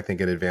thing, I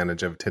think, an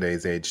advantage of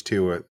today's age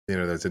too.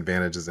 There's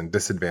advantages and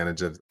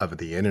disadvantages of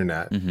the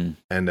internet. Mm-hmm.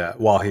 And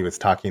while he was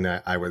talking,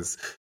 I was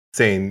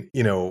saying,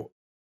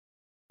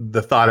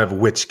 the thought of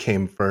which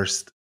came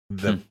first,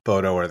 the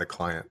photo or the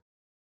client.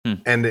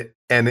 And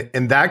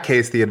in that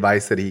case, the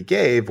advice that he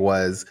gave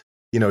was,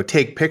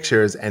 take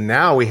pictures, and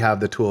now we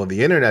have the tool of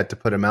the internet to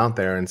put them out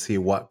there and see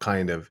what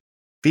kind of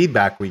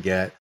feedback we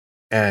get.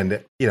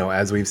 And,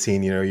 as we've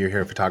seen, you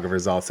hear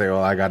photographers all say,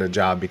 well, I got a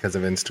job because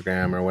of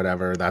Instagram or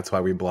whatever. That's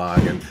why we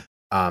blog.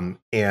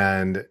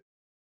 And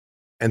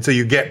so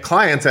you get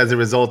clients as a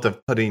result of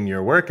putting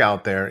your work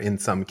out there in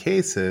some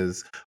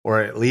cases,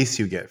 or at least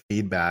you get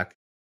feedback,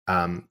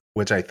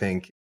 which I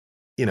think,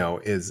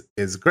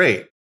 is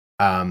great.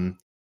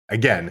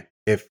 Again,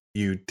 if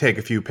you take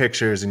a few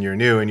pictures and you're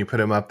new and you put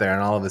them up there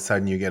and all of a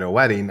sudden you get a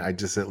wedding, I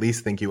just at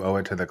least think you owe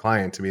it to the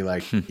client to be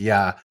like,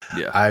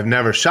 I've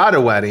never shot a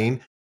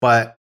wedding,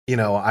 but,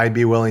 I'd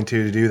be willing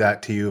to do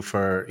that to you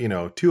for,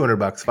 $200,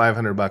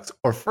 $500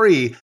 or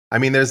free. I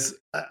mean, there's,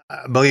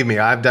 believe me,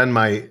 I've done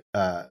my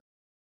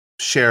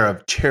share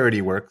of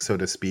charity work, so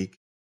to speak,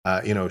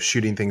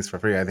 shooting things for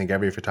free. I think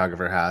every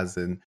photographer has.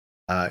 And,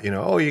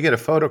 you get a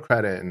photo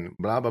credit and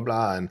blah, blah,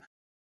 blah, and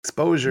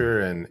exposure.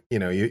 And,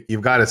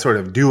 you've got to sort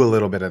of do a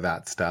little bit of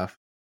that stuff.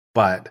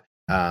 But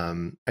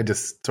I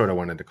just sort of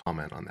wanted to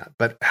comment on that.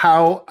 But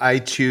how I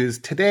choose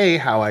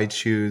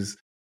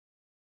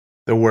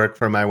the work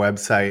for my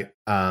website,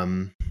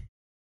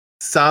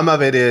 some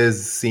of it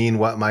is seeing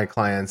what my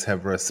clients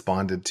have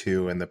responded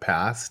to in the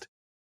past.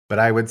 But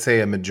I would say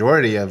a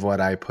majority of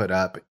what I put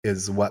up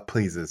is what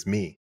pleases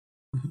me.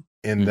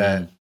 In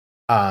that,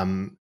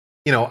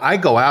 I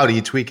go out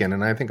each weekend,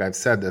 and I think I've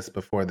said this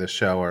before the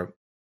show, or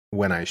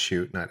when I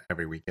shoot, not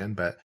every weekend,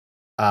 but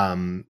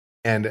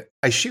and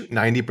I shoot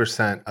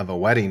 90% of a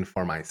wedding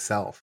for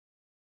myself.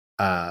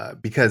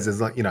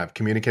 Because I've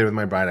communicated with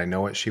my bride, I know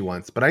what she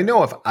wants, but I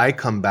know if I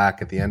come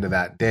back at the end of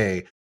that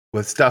day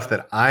with stuff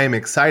that I'm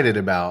excited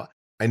about,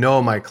 I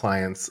know my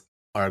clients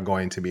are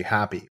going to be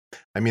happy.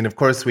 I mean, of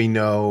course, we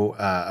know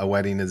a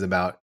wedding is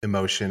about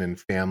emotion and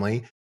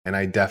family, and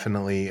I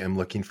definitely am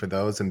looking for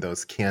those, and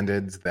those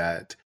candids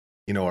that,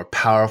 are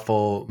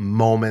powerful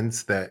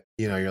moments that,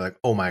 you're like,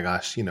 oh my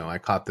gosh, I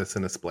caught this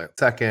in a split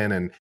second,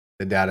 and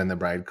the dad and the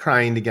bride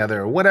crying together,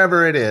 or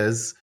whatever it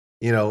is.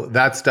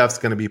 that stuff's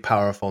going to be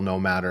powerful no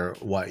matter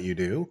what you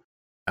do.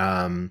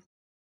 And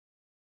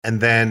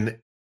then,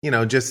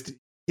 just,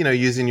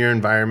 using your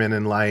environment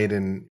and light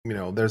and,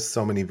 there's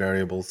so many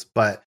variables.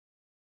 But,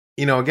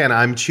 again,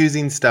 I'm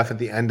choosing stuff at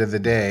the end of the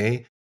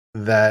day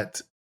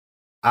that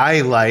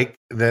I like,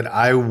 that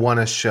I want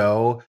to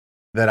show,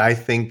 that I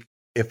think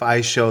if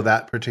I show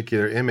that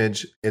particular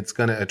image, it's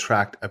going to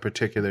attract a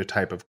particular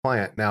type of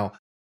client. Now,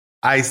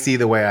 I see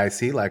the way I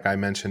see, like I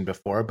mentioned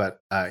before, but,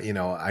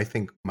 I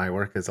think my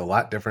work is a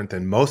lot different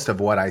than most of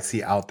what I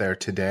see out there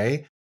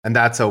today. And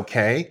that's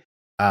okay.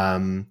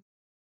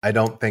 I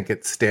don't think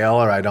it's stale,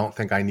 or I don't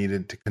think I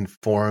needed to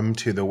conform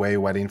to the way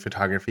wedding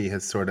photography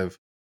has sort of,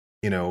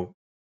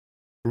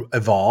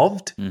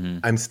 evolved. Mm-hmm.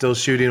 I'm still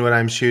shooting what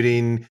I'm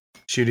shooting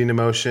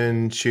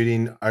emotion,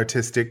 shooting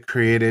artistic,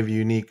 creative,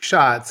 unique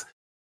shots.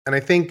 And I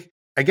think,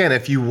 again,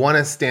 if you want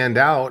to stand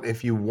out,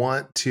 if you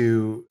want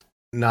to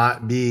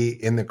not be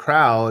in the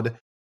crowd,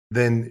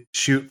 then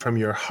shoot from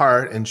your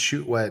heart and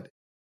shoot what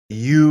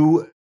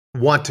you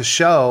want to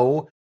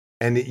show,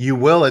 and you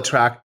will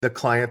attract the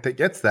client that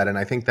gets that. And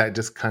I think that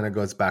just kind of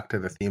goes back to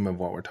the theme of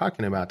what we're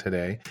talking about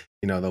today,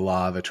 the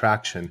law of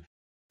attraction.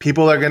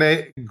 People are going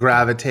to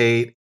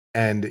gravitate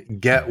and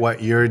get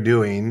what you're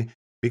doing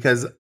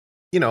because,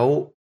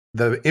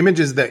 the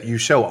images that you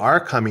show are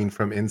coming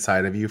from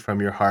inside of you,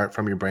 from your heart,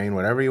 from your brain,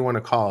 whatever you want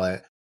to call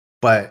it.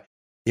 But,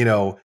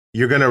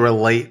 you're going to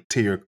relate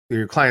to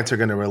your clients are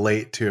going to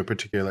relate to a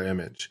particular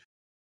image.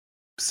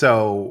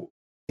 So,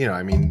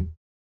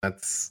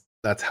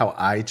 that's how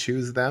I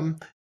choose them.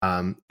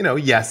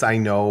 Yes, I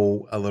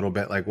know a little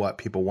bit like what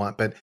people want,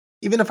 but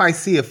even if I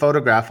see a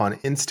photograph on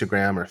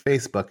Instagram or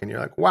Facebook and you're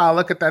like, wow,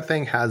 look at that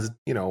thing has,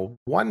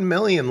 1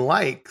 million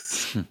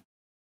likes.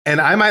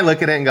 And I might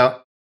look at it and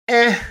go,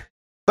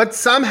 but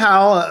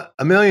somehow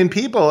 1 million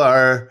people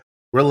are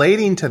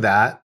relating to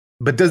that.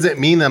 But does it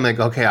mean I'm like,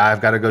 okay,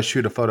 I've got to go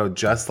shoot a photo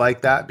just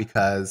like that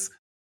because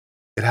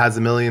it has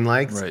 1 million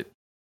likes? Right.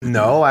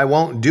 No, I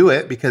won't do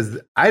it because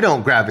I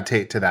don't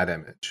gravitate to that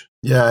image.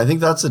 Yeah, I think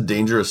that's a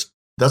dangerous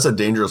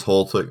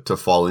hole to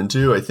fall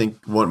into. I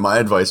think what my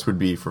advice would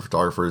be for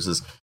photographers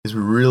is you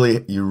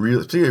really,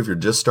 particularly if you're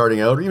just starting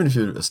out, or even if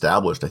you're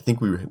established, I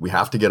think we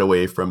have to get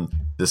away from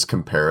this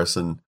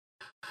comparison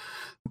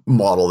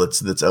model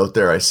that's out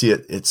there. I see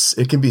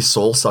it can be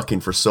soul sucking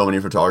for so many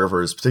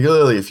photographers,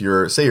 particularly if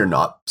you're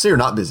not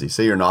busy,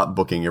 say you're not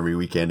booking every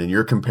weekend and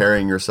you're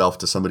comparing yourself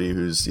to somebody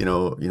who's,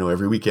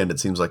 every weekend it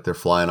seems like they're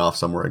flying off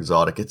somewhere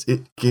exotic.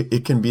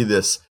 It can be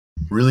this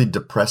really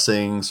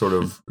depressing sort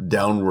of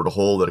downward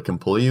hole that it can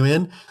pull you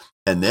in.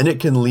 And then it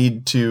can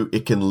lead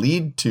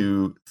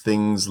to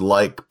things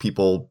like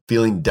people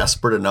feeling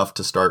desperate enough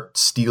to start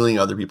stealing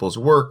other people's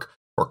work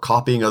or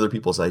copying other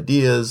people's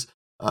ideas.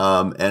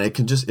 And it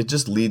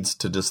just leads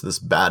to just this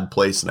bad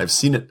place. And I've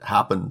seen it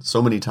happen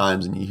so many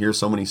times, and you hear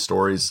so many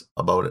stories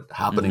about it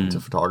happening to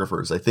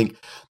photographers. I think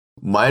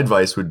my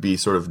advice would be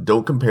sort of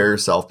don't compare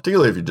yourself,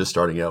 particularly if you're just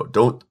starting out.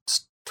 Don't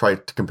try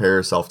to compare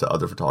yourself to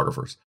other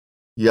photographers.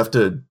 You have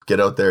to get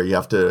out there. You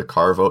have to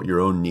carve out your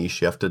own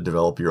niche. You have to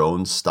develop your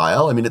own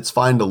style. I mean, it's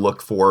fine to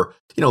look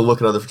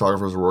at other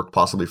photographers' work,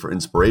 possibly for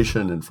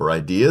inspiration and for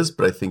ideas.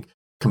 But I think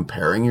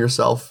comparing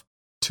yourself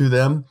to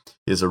them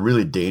is a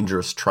really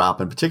dangerous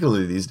trap. And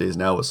particularly these days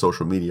now with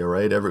social media,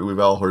 right? We've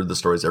all heard the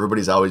stories.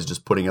 Everybody's always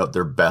just putting out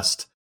their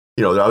best,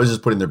 they're always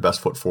just putting their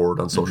best foot forward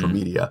on social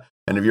media.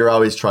 And if you're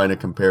always trying to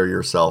compare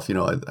yourself,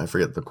 I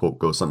forget the quote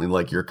goes something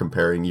like you're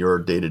comparing your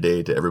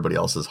day-to-day to everybody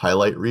else's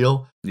highlight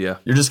reel. Yeah.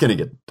 You're just going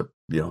to get,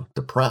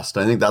 depressed.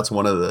 I think that's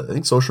I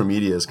think social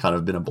media has kind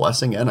of been a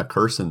blessing and a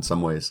curse in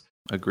some ways.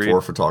 Agreed.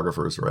 For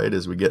photographers, right?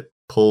 As we get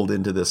pulled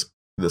into this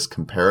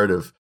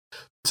comparative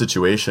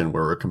situation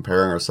where we're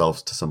comparing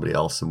ourselves to somebody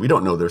else and we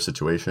don't know their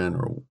situation,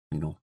 or,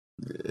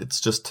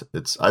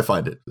 I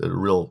find it a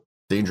real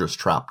dangerous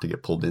trap to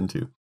get pulled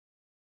into.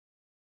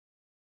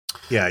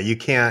 Yeah, you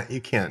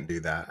can't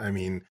do that. I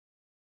mean,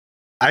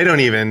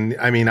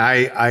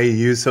 I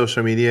use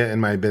social media in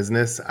my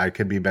business. I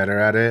could be better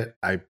at it.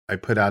 I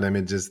put out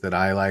images that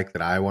I like,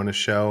 that I want to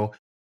show.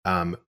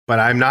 But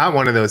I'm not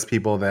one of those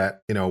people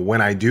that,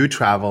 when I do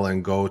travel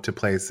and go to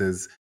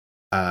places,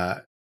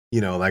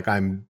 like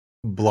I'm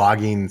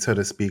blogging, so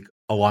to speak,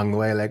 along the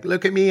way, like,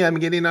 look at me, I'm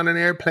getting on an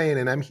airplane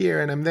and I'm here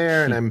and I'm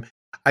there and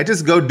I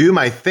just go do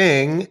my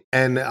thing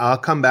and I'll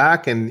come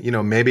back and,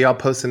 maybe I'll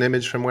post an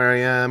image from where I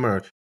am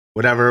or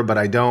whatever, but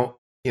I don't,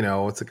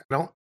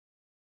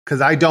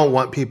 because I don't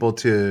want people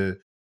to,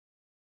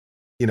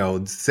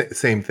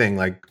 same thing,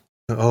 like,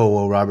 oh,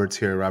 well, Robert's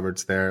here,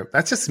 Robert's there.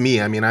 That's just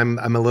me. I mean,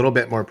 I'm a little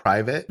bit more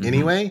private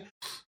anyway,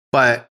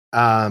 but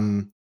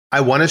I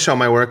want to show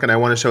my work and I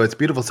want to show it's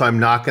beautiful. So I'm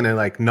not going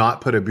to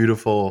not put a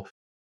beautiful,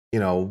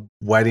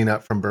 wedding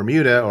up from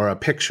Bermuda or a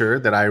picture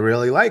that I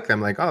really like.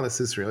 I'm like, oh, this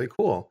is really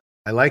cool.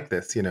 I like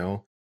this,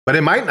 but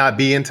it might not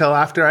be until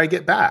after I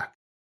get back.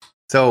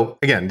 So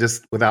again,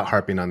 just without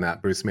harping on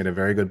that, Bruce made a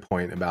very good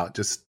point about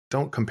just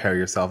don't compare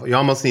yourself. You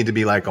almost need to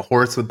be like a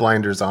horse with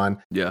blinders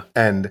on. Yeah.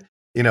 And,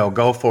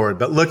 go forward.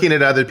 But looking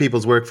at other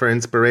people's work for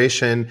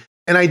inspiration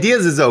and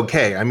ideas is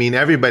okay. I mean,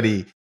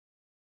 everybody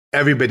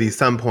everybody,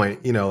 some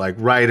point, like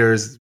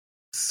writers,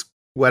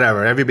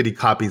 whatever, everybody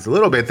copies a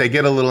little bit. They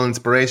get a little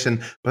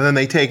inspiration, but then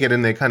they take it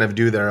and they kind of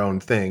do their own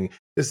thing.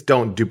 Just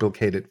don't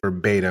duplicate it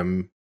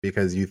verbatim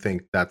because you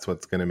think that's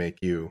what's going to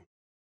make you.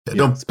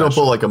 Don't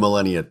pull like a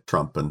Millennia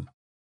Trump and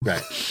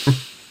right.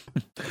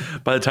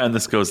 By the time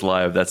this goes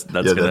live, that's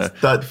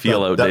gonna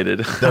feel outdated.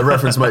 That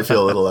reference might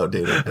feel a little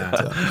outdated.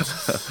 But,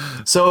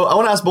 so I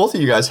want to ask both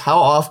of you guys, how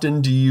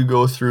often do you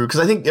go through? Because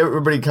I think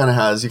everybody kind of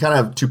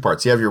have two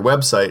parts. You have your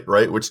website,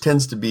 right, which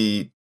tends to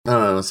be, I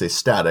don't want to say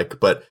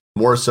static, but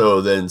more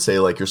so than say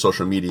like your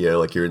social media,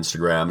 like your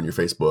Instagram and your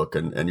Facebook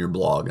and your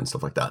blog and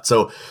stuff like that.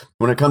 So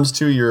when it comes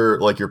to your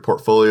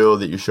portfolio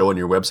that you show on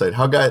your website,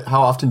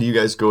 how often do you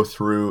guys go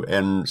through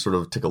and sort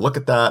of take a look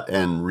at that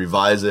and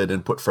revise it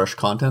and put fresh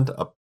content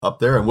up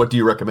there? And what do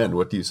you recommend?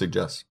 What do you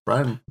suggest?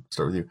 Brian,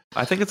 start with you.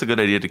 I think it's a good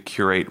idea to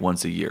curate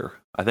once a year.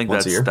 I think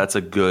that's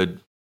a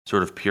good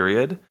sort of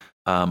period.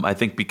 I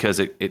think because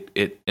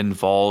it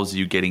involves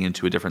you getting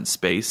into a different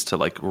space to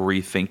like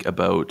rethink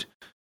about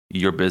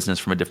your business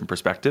from a different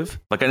perspective.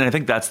 Like, and I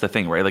think that's the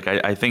thing, right? Like,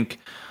 I think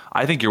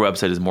your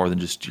website is more than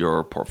just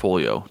your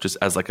portfolio. Just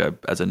as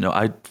a note,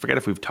 I forget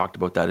if we've talked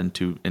about that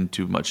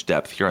into much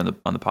depth here on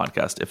the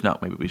podcast. If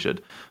not, maybe we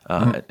should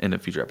in a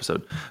future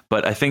episode.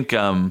 But I think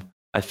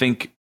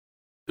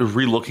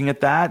relooking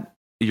at that,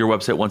 your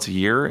website once a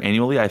year,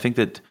 annually, I think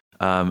that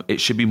it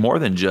should be more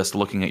than just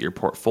looking at your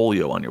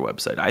portfolio on your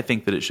website. I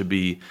think that it should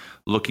be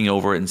looking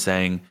over it and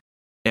saying,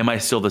 am I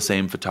still the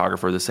same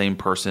photographer, the same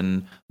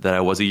person that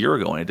I was a year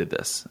ago when I did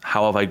this?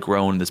 How have I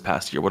grown this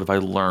past year? What have I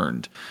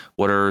learned?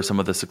 What are some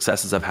of the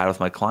successes I've had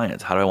with my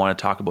clients? How do I want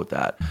to talk about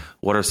that?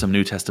 What are some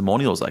new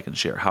testimonials I can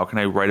share? How can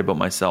I write about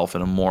myself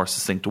in a more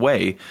succinct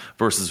way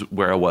versus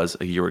where I was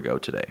a year ago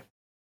today?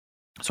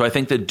 So I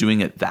think that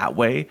doing it that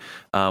way,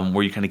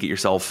 where you kind of get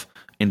yourself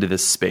into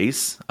this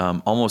space,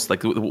 almost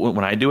like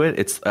when I do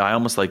it, I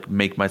almost like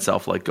make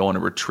myself like go on a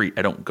retreat.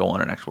 I don't go on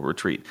an actual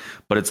retreat,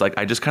 but it's like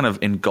I just kind of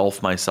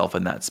engulf myself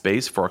in that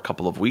space for a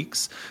couple of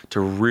weeks to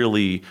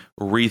really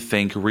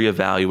rethink,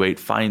 reevaluate,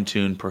 fine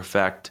tune,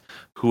 perfect.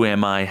 Who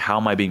am I? How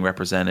am I being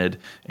represented?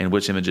 And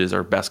which images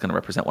are best going to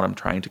represent what I'm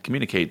trying to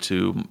communicate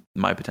to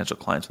my potential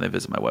clients when they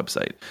visit my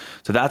website?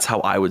 So that's how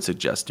I would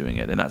suggest doing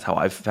it. And that's how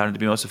I've found it to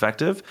be most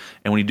effective.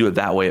 And when you do it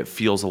that way, it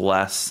feels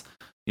less,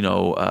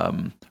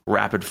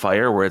 rapid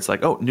fire where it's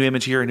like, oh, new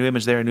image here, new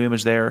image there, new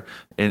image there.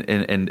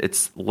 And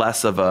it's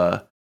less of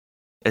a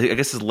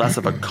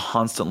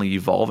constantly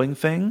evolving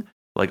thing,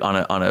 like on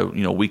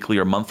a weekly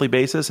or monthly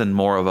basis, and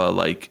more of a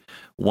like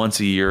once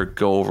a year,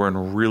 go over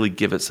and really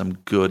give it some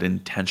good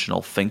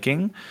intentional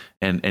thinking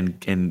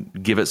and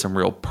give it some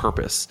real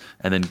purpose,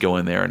 and then go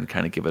in there and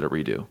kind of give it a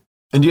redo.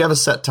 And do you have a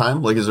set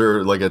time? Like, is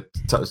there like a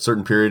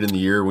certain period in the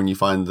year when you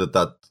find that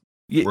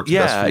works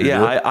best for you?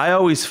 I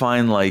always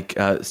find like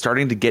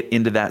starting to get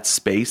into that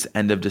space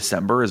end of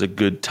December is a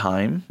good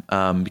time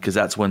because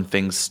that's when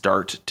things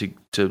start to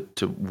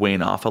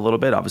wane off a little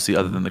bit, obviously,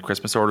 other than the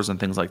Christmas orders and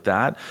things like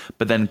that.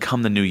 But then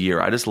come the new year,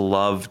 I just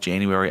love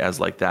January as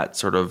like that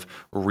sort of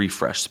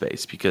refresh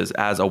space, because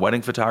as a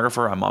wedding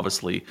photographer, I'm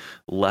obviously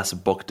less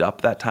booked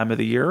up that time of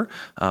the year.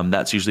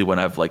 That's usually when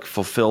I've like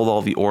fulfilled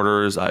all the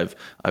orders. I've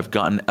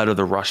gotten out of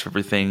the rush of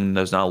everything.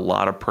 There's not a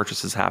lot of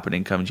purchases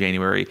happening come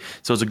January.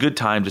 So it's a good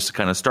time just to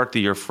kind of start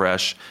the year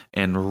fresh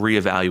and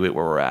reevaluate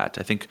where we're at.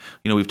 I think,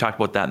 we've talked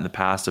about that in the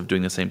past of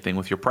doing the same thing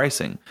with your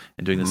pricing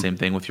and doing the same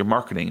thing with your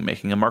marketing,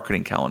 making a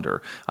marketing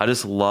calendar. I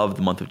just love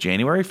the month of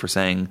January for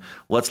saying,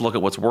 let's look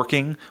at what's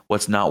working,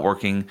 what's not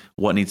working,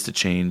 what needs to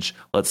change.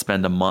 Let's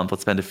spend a month,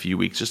 let's spend a few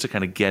weeks just to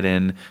kind of get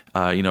in,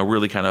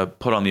 really kind of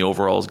put on the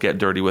overalls, get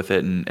dirty with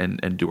it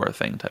and do our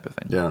thing type of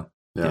thing. Yeah.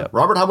 Yeah.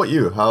 Robert, how about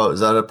you? How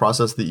is that a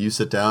process that you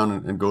sit down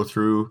and go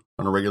through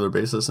on a regular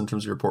basis in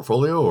terms of your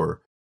portfolio,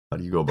 or how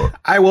do you go about it?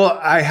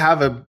 I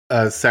have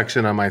a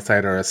section on my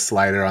site or a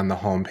slider on the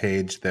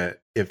homepage that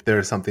if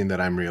there's something that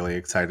I'm really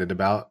excited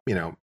about,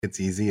 it's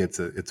easy. It's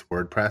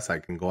WordPress. I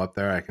can go up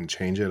there. I can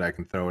change it. I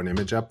can throw an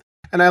image up.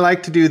 And I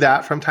like to do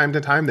that from time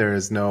to time.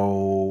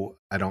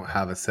 I don't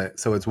have a set.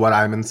 So it's what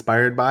I'm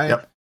inspired by.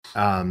 Yep.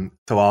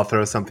 So I'll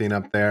throw something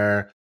up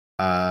there.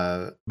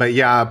 But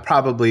yeah,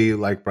 probably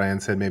like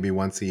Brian said, maybe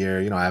once a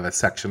year, I have a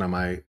section on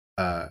my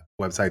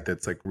website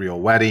that's like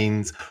real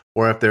weddings,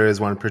 or if there is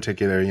one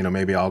particular,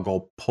 maybe I'll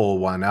go pull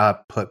one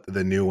up, put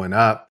the new one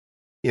up,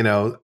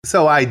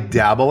 so I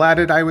dabble at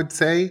it, I would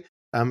say,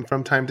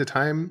 from time to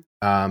time.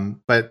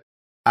 But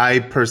I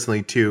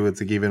personally too,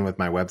 it's like even with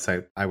my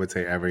website, I would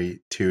say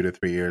every 2 to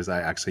 3 years,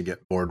 I actually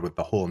get bored with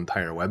the whole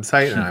entire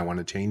website and I want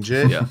to change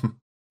it. Yeah.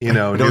 I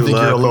don't think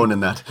you're alone in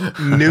that.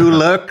 New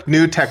look,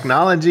 new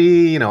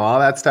technology, all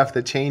that stuff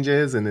that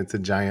changes, and it's a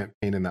giant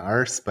pain in the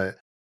arse. But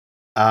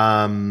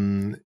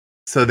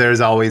so there's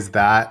always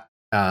that.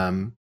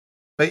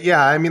 But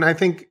yeah, I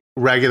think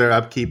regular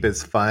upkeep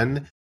is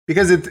fun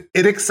because it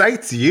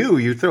excites you.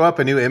 You throw up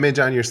a new image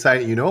on your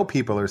site,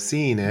 people are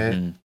seeing it,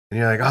 and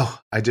you're like, oh,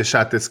 I just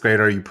shot this great.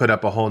 Or you put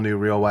up a whole new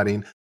real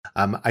wedding.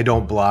 I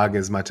don't blog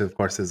as much, of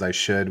course, as I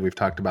should. We've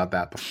talked about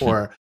that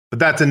before. But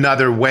that's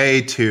another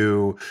way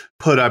to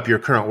put up your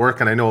current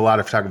work. And I know a lot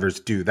of photographers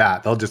do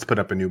that. They'll just put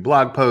up a new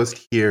blog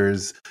post.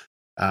 Here's,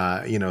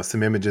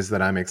 some images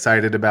that I'm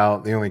excited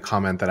about. The only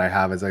comment that I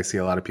have is I see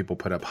a lot of people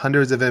put up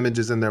hundreds of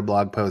images in their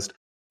blog post.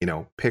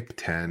 Pick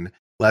 10.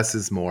 Less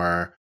is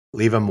more.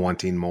 Leave them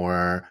wanting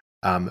more.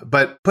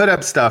 But put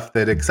up stuff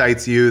that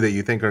excites you, that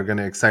you think are going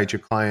to excite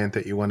your client,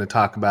 that you want to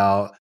talk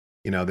about,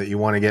 that you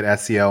want to get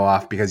SEO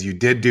off because you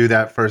did do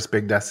that first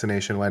big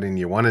destination wedding.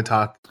 You want to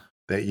talk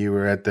that you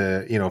were at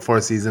the,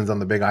 Four Seasons on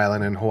the Big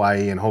Island in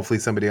Hawaii, and hopefully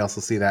somebody else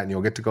will see that and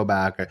you'll get to go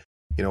back, or,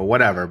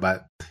 whatever.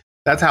 But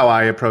that's how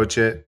I approach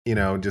it.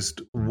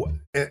 Just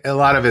a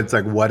lot of it's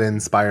like what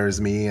inspires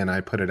me, and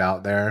I put it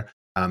out there.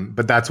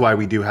 But that's why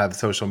we do have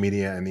social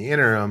media in the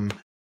interim.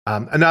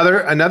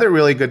 Another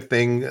really good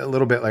thing, a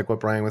little bit like what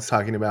Brian was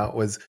talking about,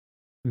 was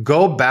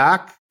go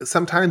back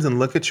sometimes and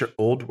look at your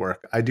old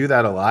work. I do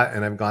that a lot,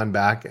 and I've gone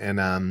back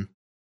and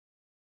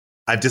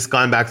I've just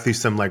gone back through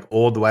some like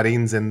old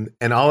weddings, and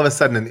all of a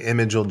sudden an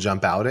image will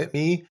jump out at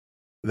me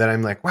that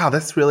I'm like, wow,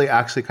 that's really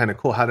actually kind of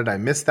cool. How did I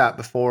miss that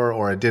before?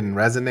 Or it didn't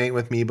resonate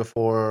with me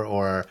before?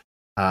 Or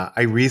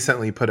I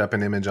recently put up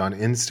an image on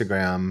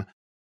Instagram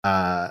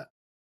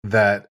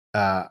that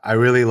I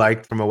really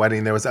liked from a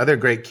wedding. There was other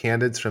great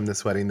candidates from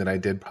this wedding that I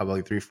did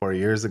probably 3-4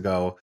 years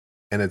ago.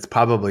 And it's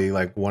probably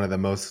like one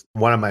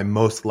of my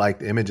most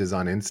liked images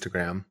on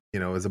Instagram. It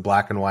was a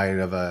black and white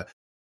of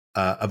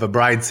a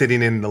bride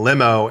sitting in the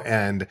limo,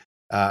 and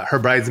her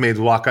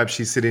bridesmaids walk up.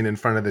 She's sitting in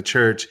front of the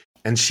church,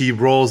 and she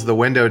rolls the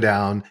window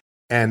down,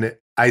 and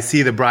I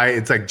see the bride.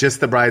 It's like just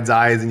the bride's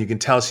eyes, and you can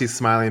tell she's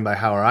smiling by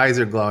how her eyes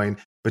are glowing.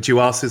 But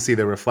you also see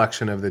the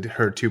reflection of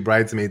her two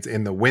bridesmaids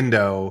in the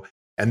window,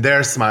 and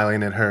they're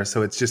smiling at her.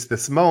 So it's just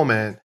this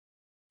moment.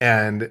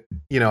 And,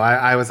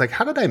 I was like,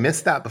 how did I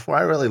miss that before?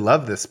 I really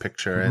love this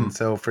picture. Mm-hmm. And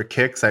so for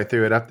kicks, I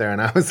threw it up there,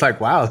 and I was like,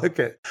 wow, look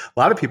at, a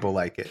lot of people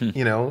like it,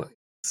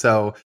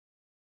 So,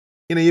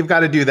 you've got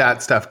to do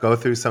that stuff. Go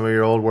through some of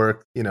your old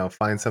work,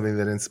 find something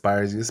that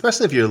inspires you,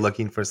 especially if you're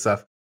looking for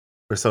stuff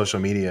for social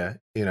media,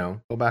 go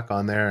back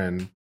on there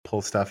and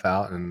pull stuff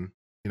out and,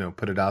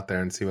 put it out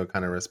there and see what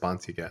kind of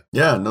response you get.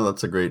 Yeah, no,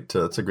 that's a great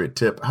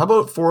tip. How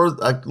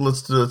about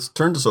let's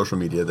turn to social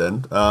media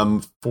then.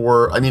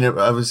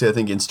 Obviously I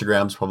think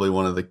Instagram's probably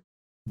one of the,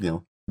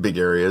 big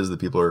areas that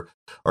people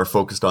are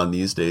focused on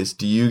these days.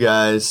 Do you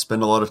guys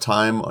spend a lot of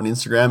time on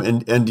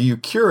Instagram, and do you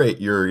curate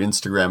your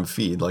Instagram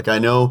feed? Like, I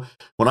know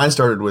when I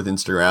started with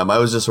Instagram, I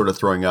was just sort of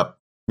throwing up,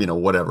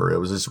 whatever. It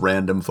was just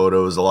random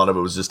photos. A lot of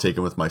it was just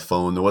taken with my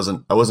phone. I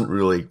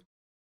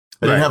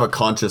didn't have a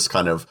conscious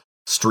kind of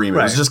stream.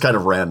 It was just kind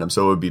of random.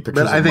 So it would be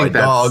pictures of my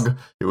dog.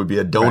 It would be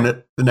a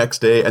donut the next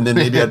day, and then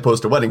maybe I'd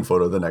post a wedding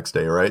photo the next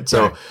day, right?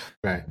 So,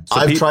 So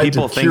I've tried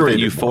to think that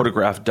you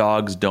photograph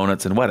dogs,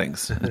 donuts, and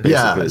weddings.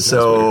 Yeah.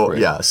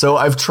 So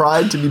I've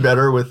tried to be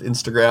better with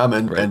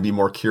Instagram and be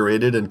more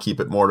curated and keep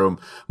it more to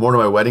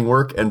my wedding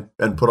work and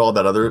put all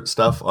that other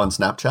stuff on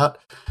Snapchat.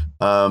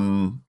 But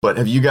what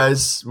have you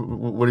guys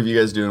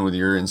doing with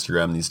your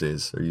Instagram these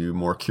days? Are you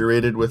more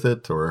curated with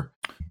it, or?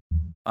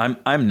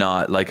 I'm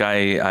not. Like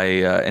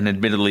and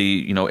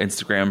admittedly,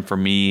 Instagram for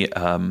me,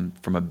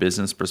 from a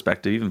business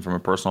perspective, even from a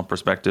personal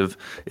perspective,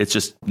 it's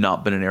just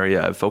not been an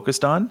area I've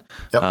focused on.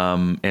 Yep.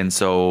 And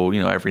so,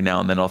 every now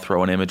and then I'll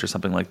throw an image or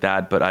something like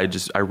that, but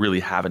I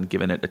really haven't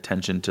given it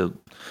attention to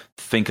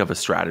think of a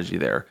strategy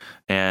there.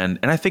 And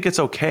I think it's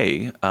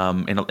okay,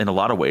 in a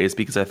lot of ways,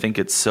 because I think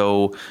it's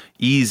so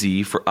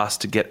easy for us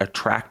to get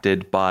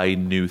attracted by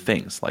new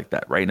things like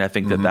that. Right. And I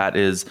think that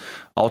is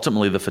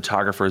ultimately the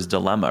photographer's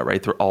dilemma,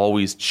 right? They're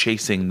always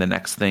chasing the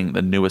next thing,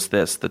 the newest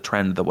this, the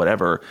trend, the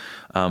whatever.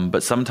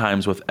 But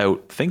sometimes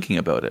without thinking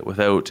about it,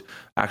 without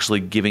actually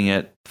giving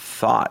it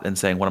thought and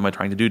saying, what am I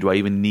trying to do? Do I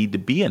even need to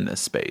be in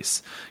this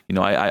space?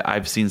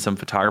 I've seen some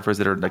photographers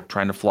that are like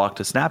trying to flock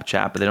to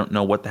Snapchat, but they don't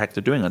know what the heck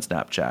they're doing on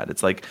Snapchat.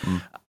 It's like,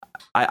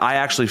 I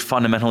actually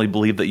fundamentally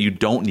believe that you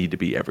don't need to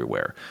be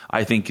everywhere.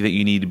 I think that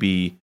you need to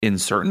be in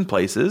certain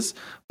places,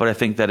 but I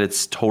think that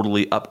it's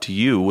totally up to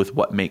you with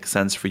what makes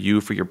sense for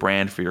you, for your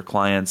brand, for your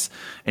clients,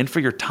 and for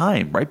your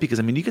time, right? Because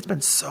you could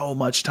spend so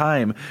much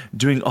time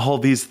doing all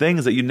these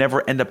things that you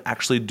never end up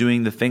actually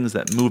doing the things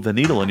that move the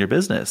needle in your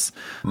business,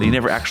 that you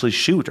never actually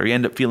shoot, or you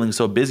end up feeling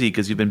so busy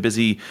because you've been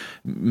busy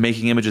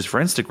making images for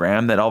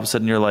Instagram that all of a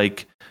sudden you're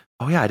like,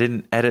 oh yeah, I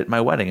didn't edit my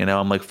wedding, and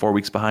now I'm like 4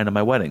 weeks behind on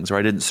my weddings, or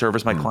I didn't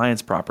service my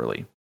clients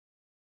properly.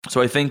 So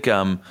I think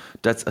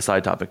that's a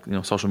side topic,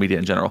 social media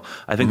in general.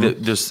 I think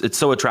that it's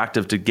so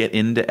attractive to get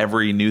into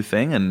every new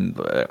thing, and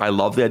I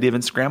love the idea of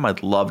Instagram.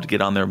 I'd love to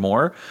get on there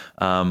more,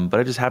 but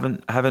I just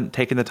haven't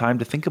taken the time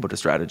to think about a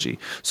strategy.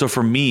 So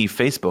for me,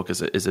 Facebook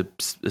is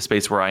a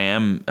space where I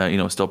am,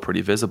 still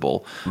pretty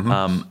visible.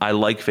 I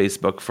like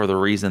Facebook for the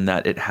reason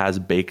that it has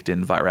baked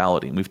in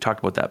virality, and we've talked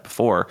about that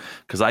before,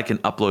 because I can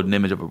upload an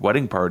image of a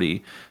wedding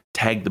party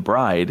tag the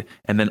bride,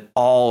 and then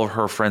all of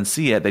her friends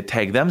see it. They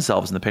tag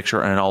themselves in the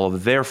picture, and all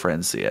of their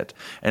friends see it.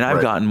 And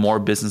I've gotten more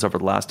business over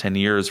the last 10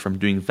 years from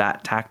doing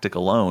that tactic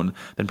alone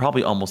than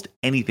probably almost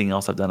anything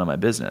else I've done on my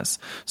business.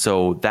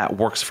 So that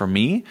works for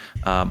me.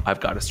 I've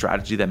got a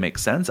strategy that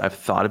makes sense. I've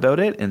thought about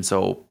it, and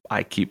so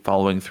I keep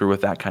following through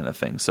with that kind of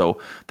thing.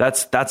 So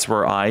that's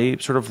where I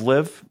sort of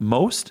live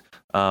most.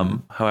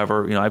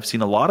 However, I've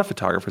seen a lot of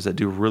photographers that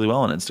do really well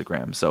on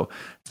Instagram. So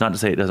it's not to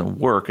say it doesn't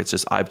work. It's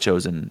just I've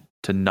chosen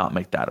to not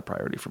make that a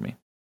priority for me.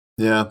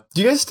 Yeah.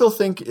 Do you guys still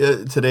think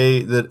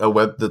today that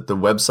the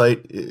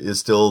website is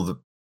still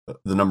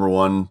the number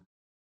one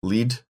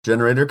lead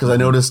generator? Because I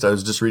noticed, I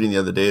was just reading the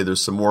other day,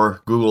 there's some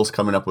more, Google's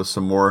coming up with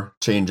some more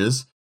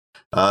changes.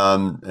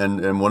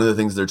 And one of the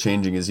things they're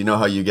changing is,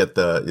 how you get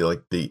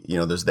there's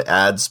the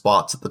ad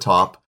spots at the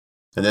top,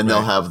 and then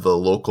they'll have the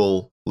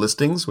local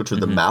listings, which are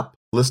the map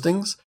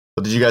listings.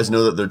 But did you guys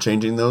know that they're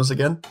changing those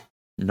again?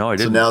 No, I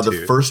didn't. So now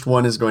the first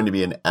one is going to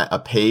be a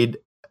paid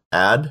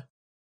ad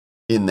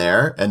in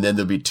there, and then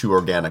there'll be 2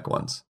 organic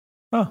ones.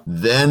 Oh.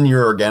 Then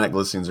your organic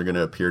listings are going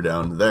to appear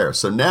down there.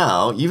 So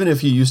now, even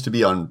if you used to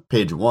be on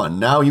page 1,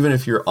 now even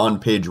if you're on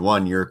page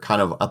 1, you're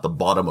kind of at the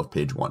bottom of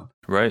page 1.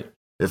 Right.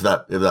 If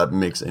that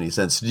makes any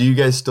sense. Do you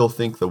guys still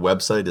think the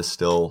website is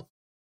still?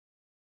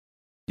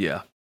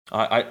 Yeah,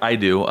 I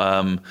do.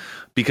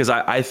 Because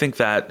I think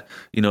that,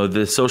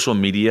 the social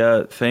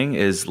media thing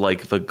is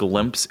like the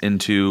glimpse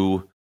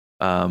into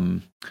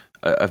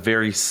a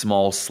very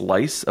small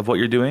slice of what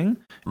you're doing.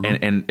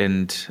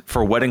 And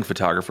for wedding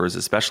photographers,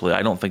 especially,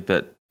 I don't think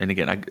that, and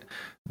again,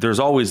 there's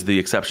always the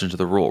exception to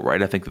the rule,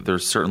 right? I think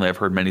that I've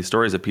heard many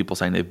stories of people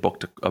saying they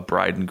booked a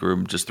bride and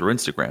groom just through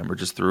Instagram or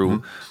just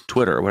through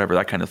Twitter or whatever,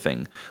 that kind of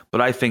thing.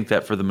 But I think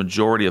that for the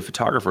majority of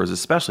photographers,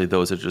 especially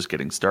those that are just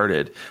getting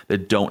started,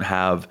 that don't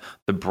have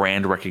the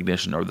brand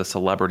recognition or the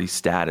celebrity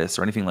status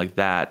or anything like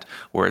that,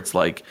 where it's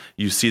like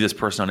you see this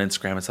person on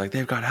Instagram, it's like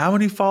they've got how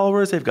many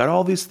followers, they've got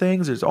all these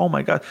things, there's oh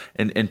my God,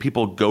 and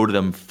people go to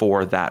them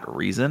for that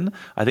reason.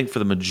 I think for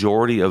the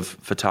majority of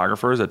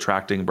photographers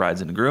attracting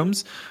brides and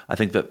grooms, I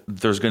think that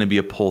there's going to be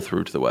a pull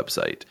through to the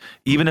website.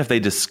 Even if they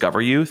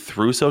discover you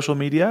through social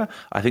media,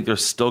 I think they're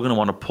still going to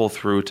want to pull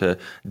through to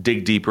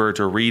dig deeper,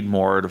 to read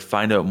more, to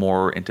find out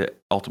more, and to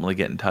ultimately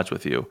get in touch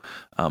with you.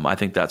 I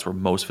think that's where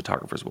most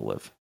photographers will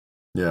live.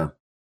 Yeah.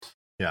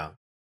 Yeah.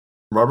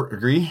 Robert,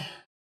 agree?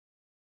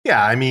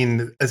 Yeah. I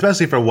mean,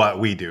 especially for what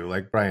we do,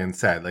 like Brian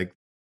said, like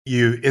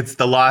it's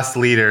the lost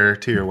leader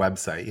to your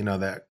website,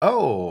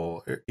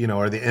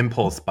 or the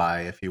impulse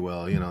buy, if you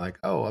will, like,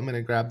 oh, I'm going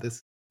to grab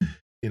this,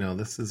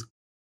 this is a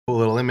cool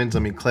little image.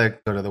 Let me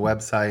click, go to the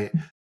website.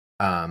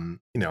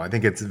 I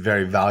think it's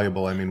very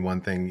valuable. I mean,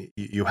 one thing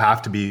your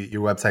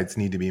websites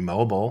need to be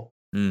mobile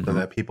so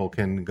that people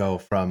can go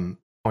from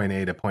point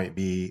A to point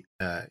B,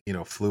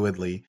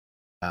 fluidly.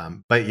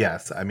 But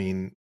yes, I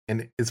mean,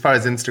 and as far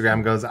as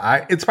Instagram goes,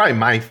 it's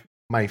probably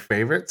my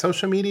favorite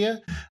social media.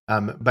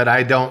 But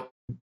I don't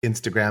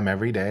Instagram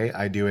every day.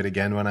 I do it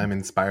again when I'm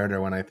inspired or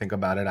when I think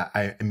about it.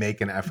 I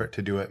make an effort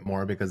to do it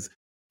more because,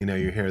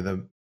 you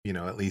hear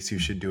at least you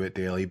should do it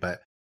daily.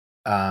 But,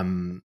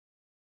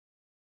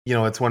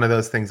 it's one of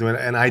those things.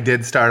 And I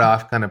did start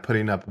off kind of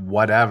putting up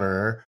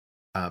whatever,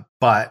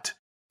 but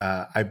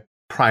I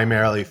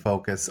primarily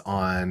focus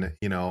on,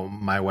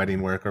 my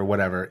wedding work or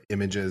whatever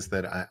images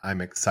that I'm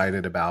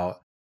excited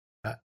about.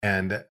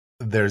 And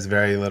there's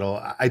very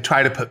little, I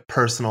try to put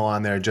personal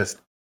on there, just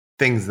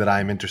things that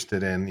I'm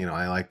interested in.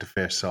 I like to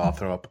fish, so I'll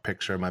throw up a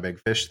picture of my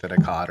big fish that I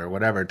caught or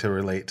whatever to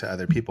relate to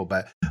other people.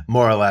 But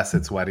more or less,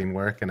 it's wedding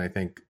work. And I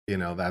think,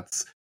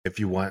 that's, if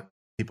you want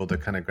people to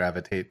kind of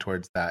gravitate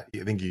towards that,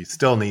 I think you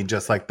still need,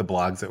 just like the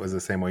blogs, it was the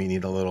same way, you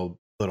need a little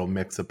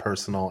mix of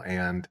personal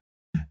and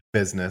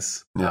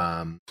business.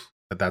 Yeah.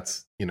 But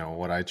that's,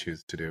 what I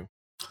choose to do.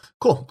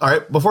 Cool. All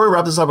right. Before we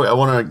wrap this up, I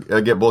want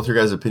to get both your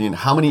guys' opinion.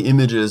 How many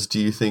images do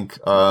you think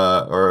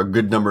are a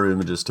good number of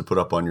images to put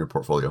up on your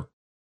portfolio,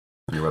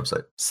 on your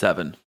website?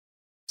 7.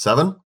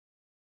 7?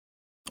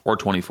 Or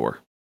 24.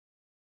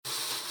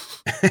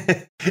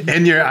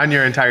 And you're on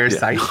your entire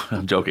site? No,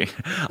 I'm joking.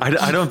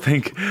 I don't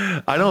think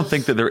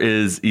that there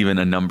is even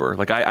a number.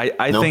 Like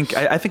I think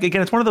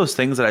again, it's one of those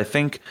things that I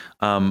think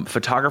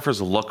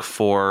photographers look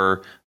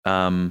for.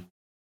 They're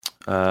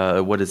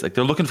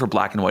looking for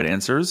black and white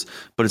answers,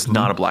 but it's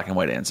not a black and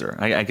white answer.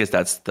 I guess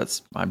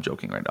that's I'm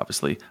joking, right?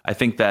 Obviously, I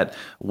think that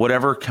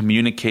whatever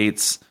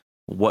communicates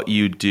what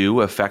you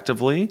do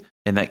effectively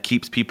and that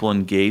keeps people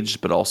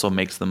engaged, but also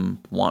makes them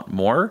want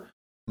more,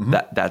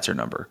 that's your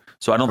number.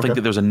 So I don't think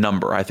that there's a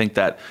number. I think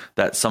that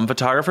some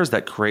photographers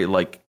that create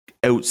like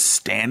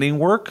outstanding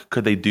work,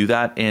 could they do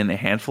that in a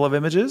handful of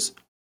images?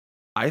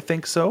 I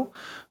think so.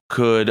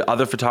 Could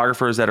other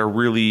photographers that are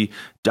really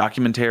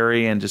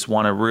documentary and just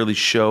want to really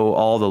show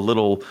all the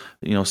little,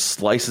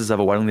 slices of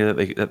a wedding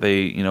day that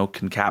they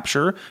can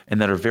capture and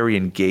that are very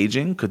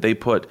engaging, could they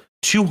put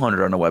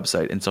 200 on a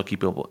website and still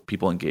keep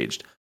people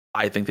engaged?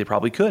 I think they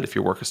probably could if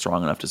your work is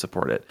strong enough to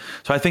support it.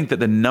 So I think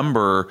that the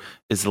number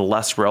is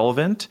less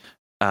relevant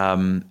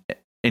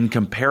in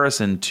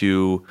comparison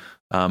to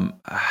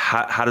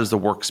how does the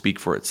work speak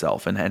for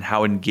itself, and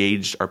how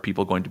engaged are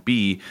people going to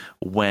be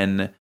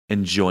when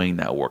enjoying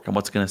that work, and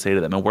what's going to say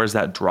to them, and where's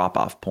that drop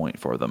off point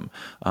for them,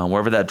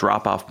 wherever that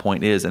drop off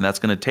point is. And that's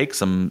going to take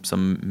some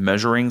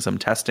measuring, some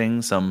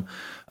testing, some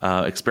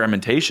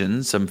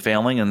experimentation, some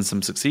failing and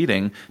some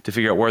succeeding to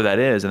figure out where that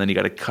is. And then you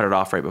got to cut it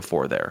off right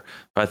before there.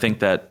 But I think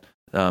that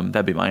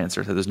that'd be my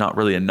answer. So there's not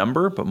really a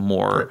number, but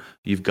more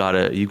you've got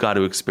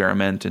to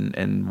experiment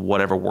and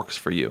whatever works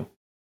for you.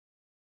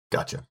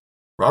 Gotcha.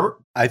 Robert?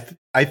 I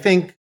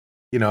think,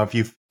 if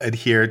you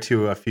adhere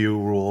to a few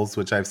rules,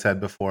 which I've said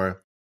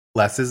before,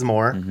 less is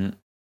more, and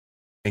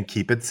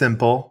keep it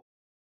simple.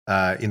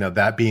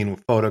 That being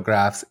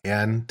photographs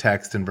and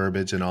text and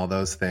verbiage and all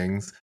those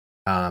things.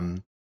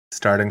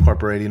 Start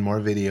incorporating more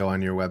video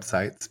on your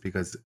websites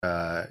because,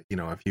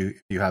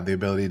 if you have the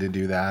ability to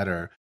do that,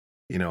 or,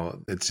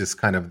 it's just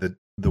kind of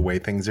the way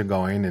things are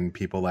going and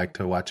people like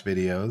to watch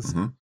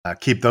videos.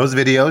 Keep those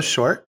videos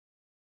short.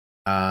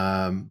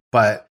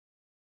 But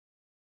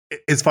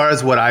as far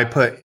as what I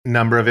put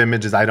number of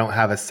images, I don't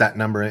have a set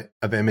number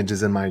of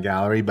images in my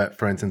gallery. But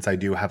for instance, I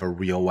do have a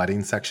real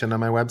wedding section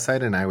on my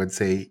website. And I would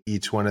say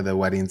each one of the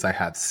weddings I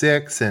have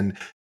 6, and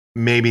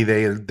maybe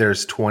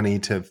there's 20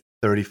 to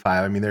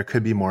 35. I mean, there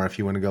could be more if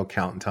you want to go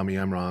count and tell me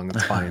I'm wrong.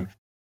 That's fine.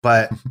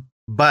 But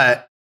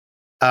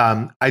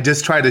I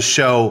just try to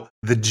show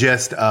the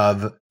gist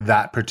of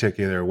that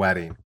particular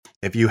wedding.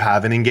 If you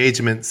have an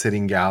engagement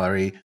sitting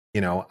gallery,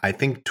 I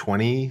think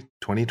 20,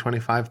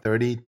 25,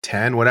 30,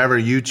 10, whatever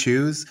you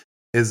choose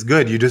is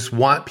good. You just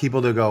want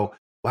people to go,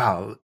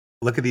 wow,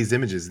 look at these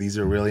images. These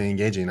are really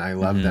engaging. I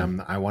love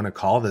them. I want to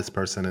call this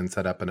person and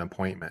set up an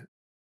appointment.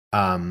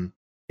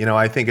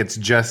 I think it's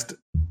just,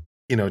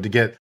 to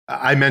get,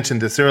 I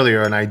mentioned this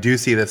earlier, and I do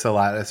see this a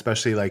lot,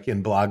 especially like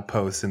in blog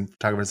posts, and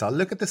photographers, I'll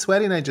look at this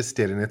wedding I just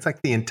did. And it's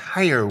like the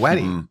entire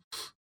wedding.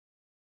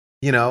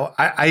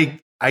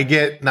 I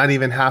get not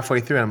even halfway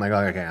through and I'm like,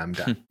 oh, okay, I'm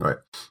done. Right.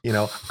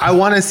 I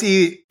want to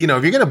see, if you're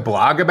going to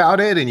blog about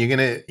it and you're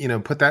going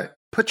to,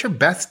 put your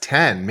best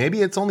 10,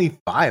 maybe it's only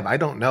 5. I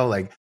don't know.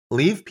 Like,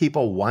 leave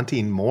people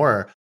wanting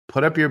more.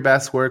 Put up your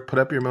best work, put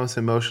up your most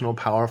emotional,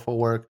 powerful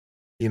work,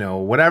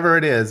 whatever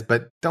it is,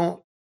 but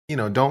don't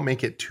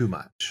make it too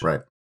much.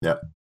 Right. Yeah.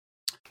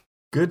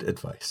 Good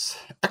advice.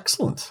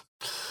 Excellent.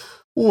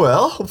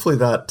 Well, hopefully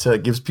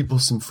that gives people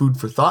some food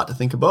for thought to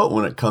think about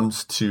when it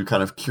comes to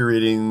kind of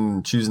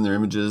curating, choosing their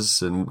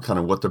images and kind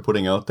of what they're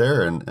putting out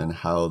there, and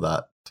how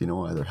that,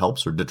 either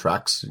helps or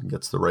detracts and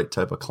gets the right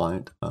type of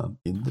client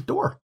in the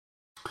door.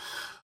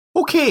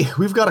 Okay,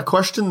 we've got a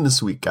question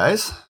this week,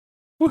 guys.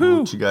 Woohoo!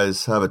 Won't you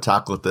guys have a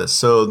tackle at this?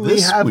 So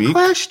this week,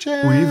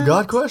 we've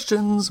got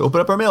questions.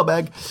 Open up our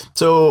mailbag.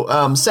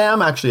 So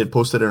Sam actually had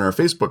posted in our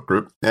Facebook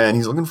group, and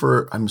he's looking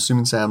for, I'm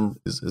assuming Sam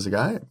is a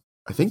guy,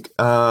 I think.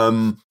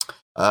 Sam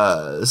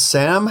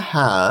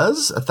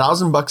has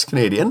 $1,000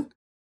 Canadian,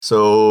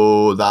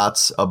 so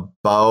that's about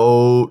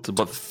 $5. It's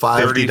about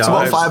 $5.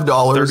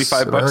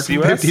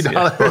 $35 US.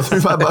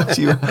 $35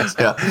 US.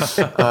 Yeah.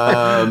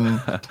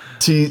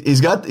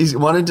 He's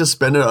wanted to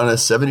spend it on a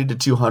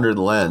 70-200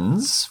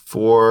 lens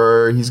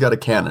he's got a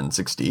Canon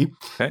 60.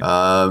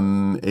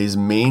 Okay. His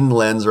main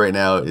lens right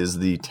now is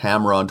the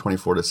Tamron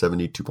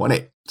 24-70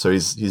 2.8. So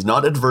he's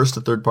not adverse to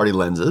third-party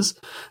lenses.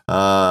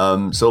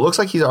 So it looks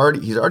like he's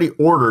already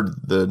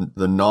ordered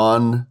the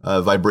non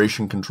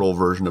vibration control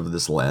version of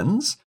this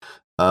lens,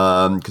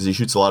 because he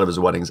shoots a lot of his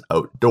weddings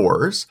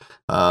outdoors.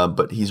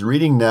 But he's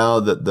reading now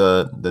that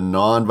the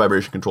non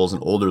vibration control is an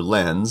older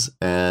lens,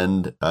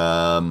 and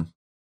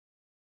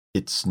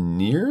it's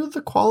near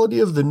the quality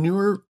of the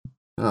newer.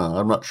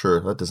 I'm not sure.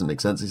 That doesn't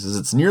make sense. He says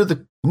it's near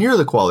the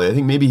quality. I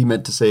think maybe he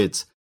meant to say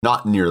it's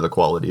not near the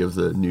quality of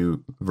the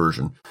new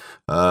version.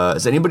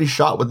 Has anybody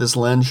shot with this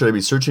lens? Should I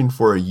be searching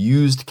for a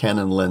used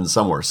Canon lens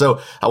somewhere?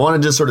 So I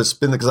want to just sort of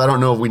spin because I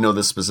don't know if we know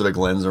this specific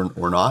lens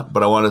or not,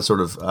 but I want to sort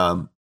of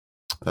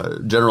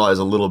generalize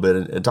a little bit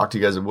and talk to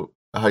you guys about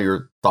how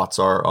your thoughts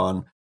are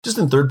on just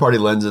in third-party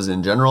lenses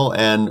in general,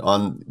 and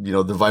on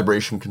the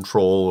vibration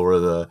control or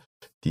the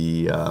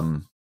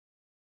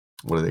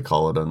what do they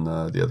call it on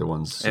the other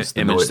ones?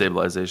 Image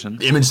stabilization.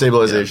 Image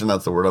stabilization, yeah.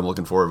 That's the word I'm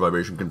looking for.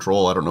 Vibration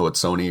control. I don't know what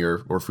Sony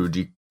or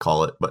Fuji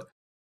call it, but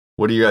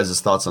what are you guys'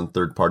 thoughts on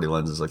third-party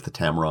lenses like the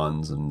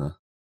Tamrons and the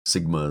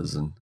Sigmas?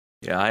 And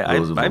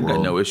I've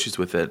got no issues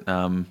with it.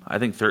 I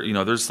think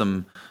there's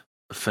some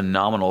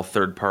phenomenal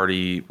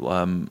third-party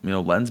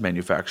lens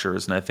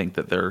manufacturers, and I think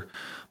that they're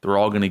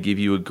all going to give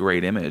you a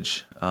great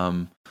image.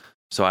 So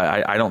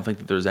I don't think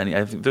that there's any.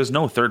 I think there's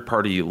no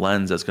third-party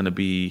lens that's going to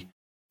be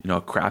a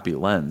crappy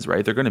lens,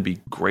 right? They're going to be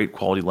great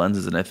quality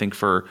lenses. And I think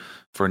for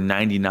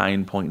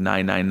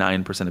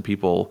 99.999% of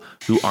people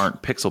who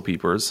aren't pixel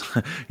peepers,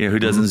 who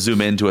doesn't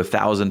zoom into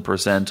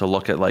 1,000% to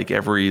look at like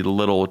every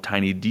little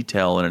tiny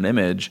detail in an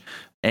image,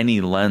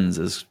 any lens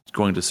is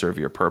going to serve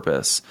your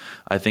purpose.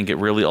 I think it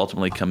really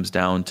ultimately comes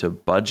down to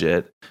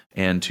budget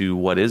and to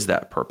what is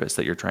that purpose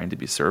that you're trying to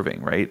be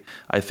serving, right?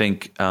 I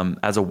think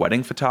as a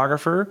wedding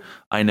photographer,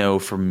 I know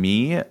for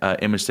me,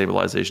 image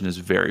stabilization is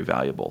very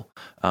valuable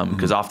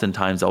because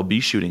oftentimes I'll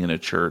be shooting in a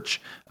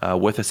church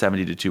with a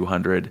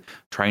 70-200,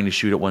 trying to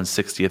shoot at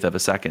 1/60th of a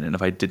second. And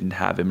if I didn't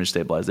have image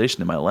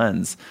stabilization in my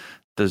lens,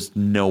 there's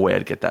no way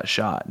I'd get that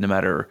shot, no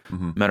matter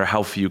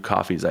how few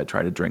coffees I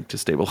try to drink to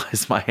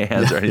stabilize my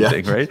hands or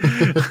anything, right?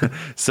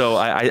 So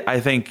I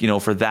think,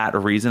 for that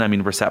reason, I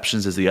mean,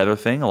 receptions is the other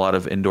thing. A lot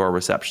of indoor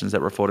receptions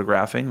that we're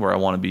photographing where I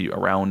want to be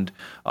around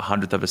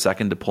 100th of a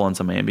second to pull in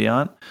some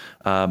ambient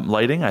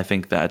lighting. I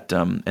think that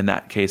in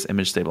that case,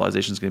 image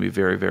stabilization is going to be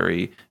very,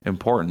 very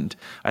important.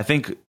 I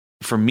think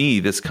for me,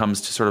 this comes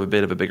to sort of a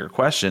bit of a bigger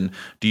question.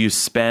 Do you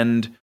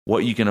spend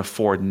what you can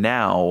afford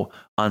now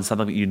on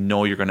something that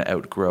you're going to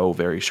outgrow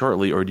very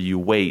shortly, or do you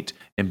wait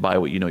and buy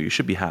what you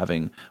should be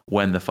having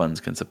when the funds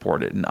can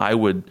support it? And I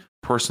would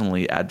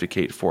personally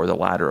advocate for the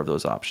latter of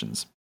those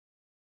options.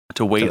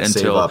 To wait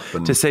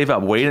to save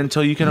up, wait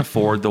until you can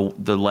afford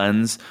the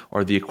lens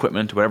or the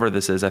equipment, whatever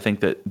this is. I think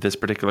that this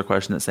particular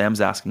question that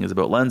Sam's asking is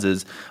about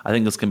lenses. I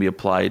think this can be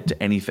applied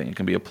to anything. It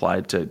can be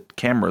applied to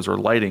cameras or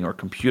lighting or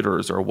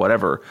computers or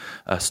whatever,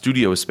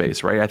 studio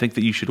space, right? I think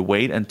that you should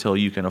wait until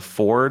you can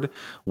afford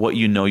what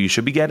you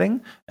should be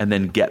getting and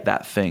then get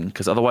that thing.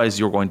 Because otherwise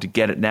you're going to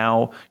get it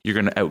now, you're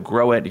going to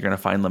outgrow it, you're going to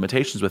find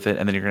limitations with it,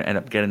 and then you're going to end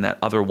up getting that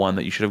other one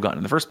that you should have gotten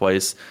in the first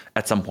place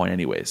at some point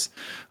anyways.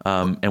 But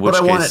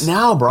I want it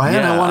now, Brian.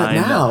 I want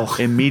it now.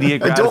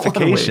 Immediate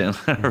gratification,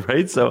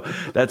 right? So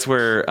that's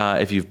where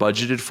if you've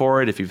budgeted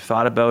for it, if you've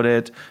thought about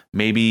it,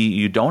 maybe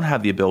you don't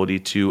have the ability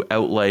to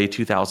outlay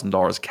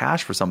 $2,000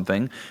 cash for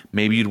something.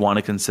 Maybe you'd want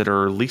to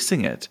consider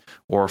leasing it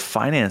or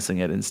financing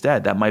it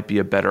instead. That might be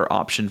a better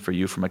option for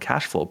you from a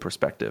cash flow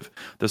perspective.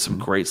 There's some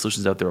great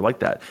solutions out there like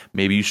that.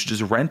 Maybe you should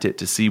just rent it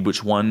to see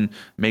which one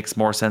makes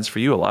more sense for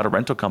you. A lot of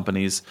rental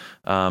companies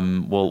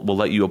will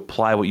let you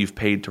apply what you've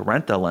paid to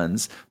rent the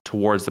lens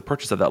towards the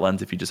purchase of that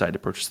lens if you decide to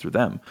purchase through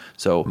them.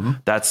 So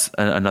that's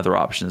another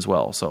option as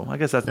well. So I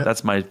guess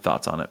that's my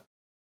thoughts on it.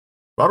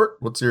 Robert,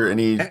 what's your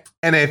any?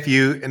 And if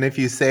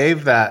you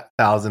save that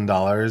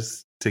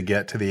 $1,000 to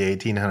get to the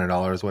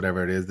 $1,800,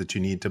 whatever it is that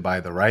you need to buy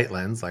the right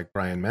lens, like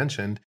Brian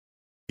mentioned,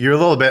 you're a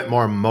little bit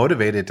more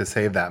motivated to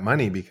save that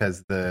money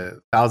because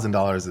the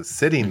 $1,000 is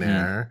sitting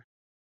there,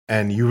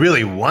 and you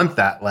really want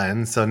that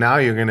lens. So now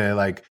you're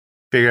gonna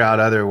figure out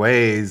other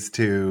ways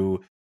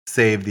to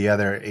save the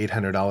other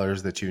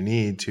 $800 that you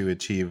need to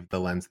achieve the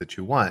lens that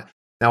you want.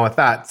 Now, with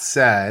that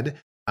said,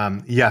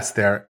 yes,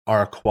 there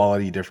are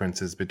quality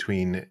differences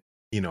between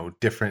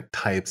different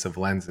types of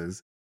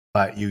lenses,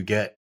 but you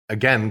get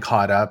again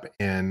caught up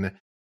in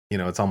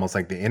it's almost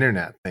like the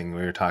internet thing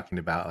we were talking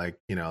about,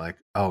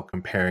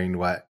 comparing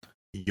what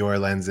your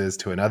lens is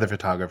to another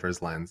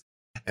photographer's lens,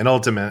 and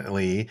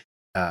ultimately,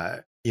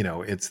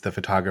 it's the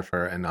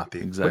photographer and not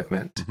the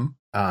equipment.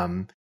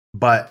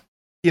 But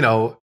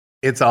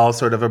it's all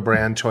sort of a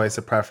brand choice,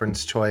 a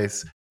preference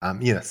choice.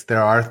 Yes,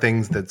 there are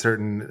things that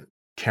certain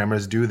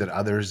cameras do that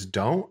others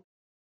don't,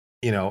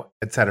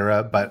 et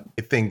cetera. But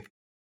I think,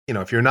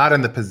 if you're not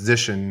in the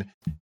position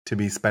to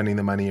be spending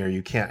the money, or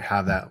you can't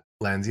have that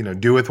lens,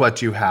 do with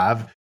what you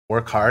have,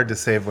 work hard to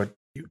save what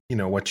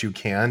you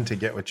can to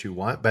get what you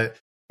want. But,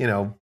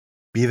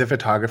 be the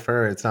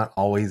photographer. It's not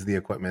always the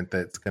equipment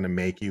that's going to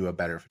make you a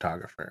better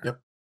photographer. Yep.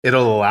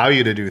 It'll allow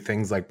you to do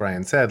things like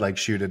Brian said, like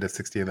shoot at a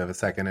 60th of a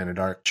second in a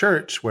dark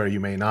church where you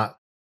may not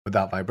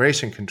without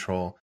vibration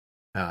control.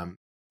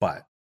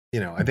 But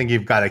I think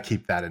you've got to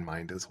keep that in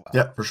mind as well.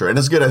 Yeah, for sure. And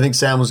it's good. I think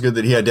Sam was good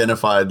that he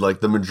identified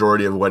the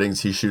majority of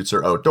weddings he shoots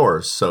are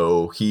outdoors.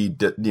 So he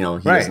did, he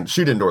doesn't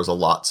shoot indoors a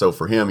lot. So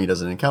for him, he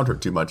doesn't encounter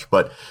it too much.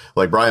 But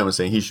like Brian was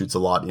saying, he shoots a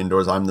lot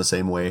indoors. I'm the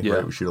same way. Yeah.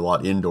 Right? We shoot a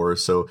lot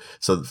indoors. So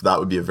that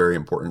would be a very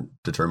important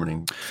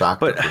determining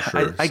factor. But for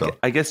sure.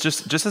 I guess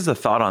just as a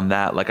thought on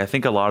that, I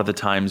think a lot of the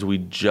times we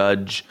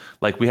judge,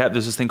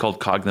 there's this thing called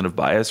cognitive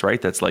bias,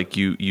 right? That's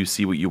you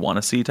see what you want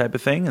to see type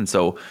of thing. And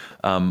so,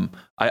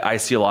 I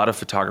see a lot of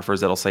photographers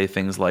that'll say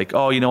things like,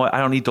 "Oh, you know what? I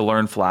don't need to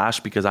learn flash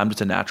because I'm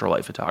just a natural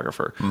light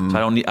photographer. So I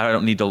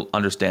don't need to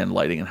understand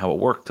lighting and how it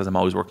works because I'm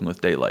always working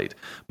with daylight."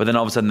 But then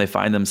all of a sudden they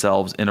find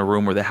themselves in a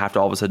room where they have to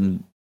all of a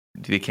sudden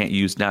they can't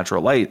use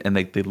natural light, and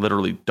they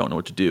literally don't know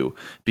what to do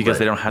because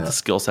they don't have the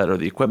skill set or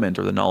the equipment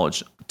or the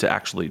knowledge to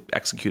actually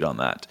execute on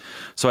that.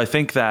 So I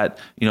think that,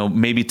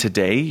 maybe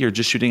today you're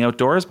just shooting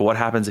outdoors, but what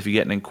happens if you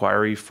get an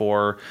inquiry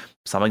for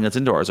something that's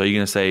indoors? Are you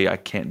going to say, I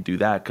can't do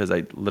that because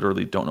I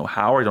literally don't know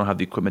how, or I don't have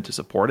the equipment to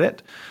support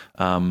it?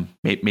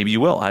 Maybe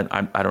you will.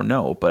 I don't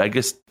know. But I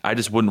guess I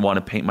just wouldn't want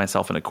to paint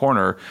myself in a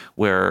corner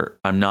where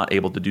I'm not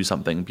able to do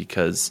something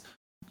because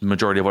the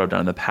majority of what I've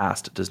done in the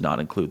past does not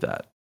include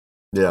that.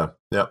 Yeah.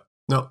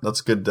 No,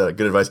 that's good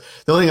advice.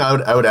 The only thing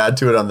I would add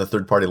to it on the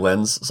third-party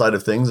lens side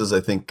of things is I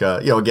think,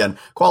 again,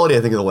 quality,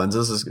 I think of the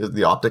lenses,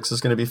 the optics is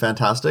going to be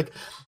fantastic.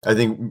 I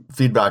think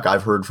feedback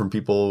I've heard from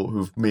people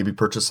who've maybe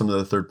purchased some of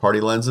the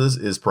third-party lenses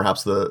is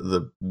perhaps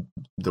the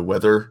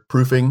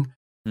weatherproofing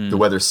The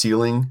weather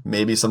sealing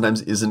maybe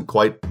sometimes isn't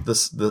quite to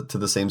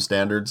the same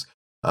standards.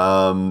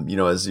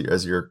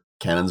 As your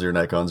Canons, your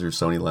Nikons, your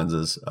Sony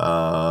lenses,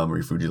 or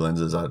your Fuji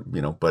lenses,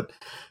 but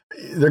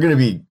they're going to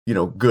be,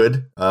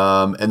 good.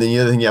 And then the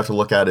other thing you have to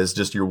look at is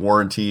just your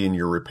warranty and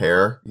your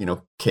repair.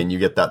 Can you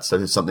get that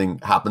stuff? If something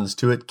happens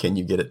to it, can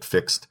you get it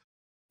fixed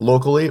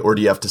locally, or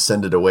do you have to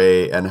send it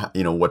away? And,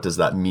 what does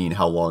that mean?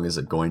 How long is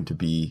it going to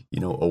be,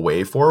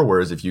 away for?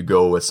 Whereas if you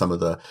go with some of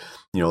the,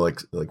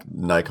 like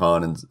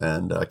Nikon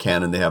and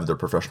Canon, they have their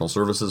professional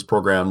services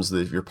programs.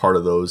 If you're part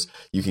of those,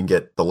 you can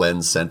get the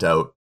lens sent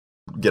out,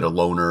 get a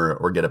loaner,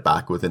 or get it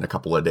back within a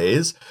couple of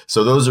days.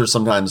 So those are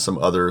sometimes some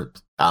other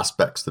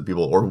aspects that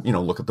people, or,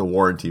 look at the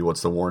warranty.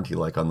 What's the warranty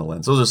like on the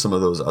lens? Those are some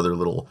of those other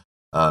little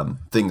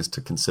things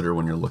to consider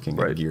when you're looking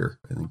at gear,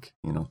 I think,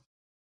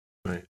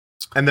 Right.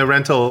 And the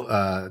rental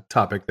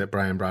topic that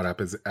Brian brought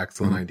up is an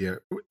excellent idea.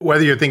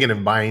 Whether you're thinking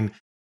of buying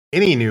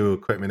any new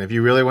equipment, if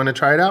you really want to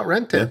try it out,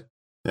 rent it.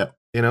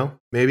 Yeah.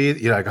 Maybe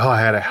you're like, oh, I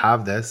had to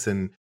have this,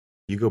 and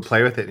you go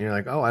play with it, and you're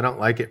like, oh, I don't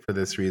like it for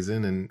this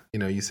reason, and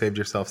you saved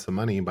yourself some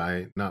money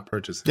by not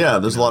purchasing. Yeah,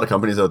 there's a lot of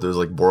companies out there. There's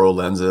like Borrow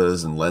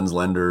Lenses and Lens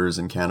Lenders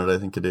in Canada, I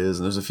think it is,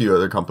 and there's a few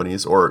other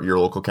companies, or your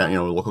local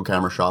local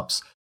camera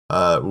shops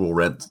will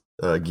rent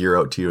gear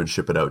out to you and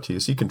ship it out to you,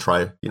 so you can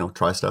try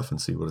stuff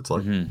and see what it's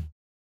like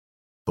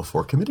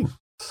before committing.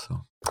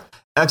 So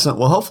excellent.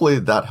 Well, hopefully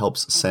that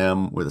helps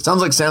Sam with it.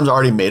 Sounds like Sam's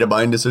already made a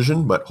buying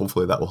decision, but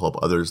hopefully that will help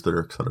others that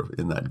are sort of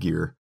in that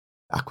gear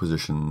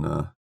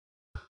acquisition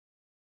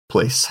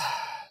place.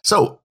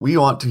 So we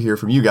want to hear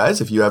from you guys.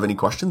 If you have any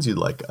questions you'd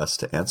like us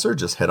to answer,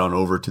 just head on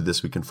over to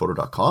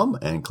thisweekinphoto.com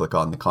and click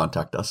on the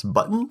Contact Us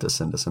button to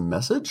send us a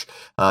message.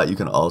 You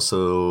can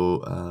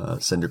also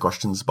send your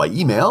questions by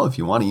email. If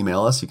you want to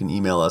email us, you can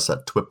email us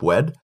at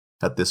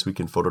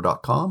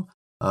twipwed@thisweekinphoto.com,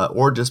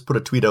 or just put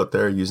a tweet out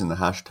there using the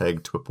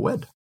hashtag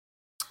twipwed.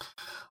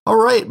 All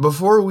right,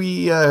 before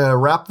we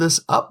wrap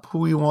this up,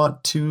 we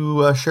want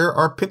to share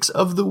our picks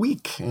of the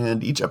week.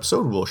 And each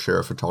episode will share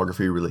a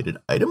photography-related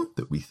item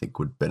that we think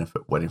would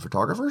benefit wedding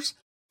photographers.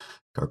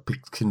 Our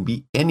picks can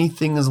be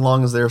anything as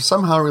long as they're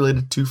somehow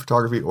related to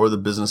photography or the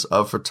business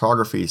of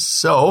photography.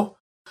 So,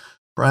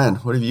 Brian,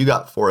 what have you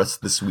got for us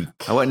this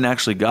week? I went and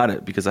actually got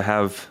it because I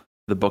have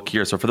the book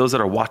here. So for those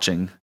that are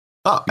watching,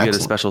 you get a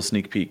special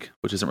sneak peek,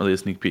 which isn't really a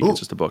sneak peek. Ooh. It's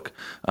just a book.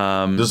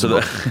 This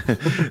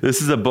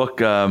is a book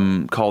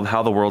called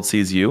How the World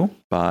Sees You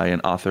by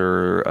an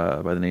author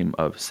by the name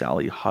of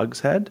Sally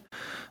Hogshead.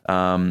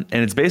 And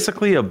it's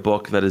basically a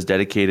book that is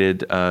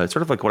dedicated, sort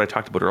of like what I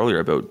talked about earlier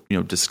about,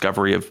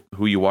 discovery of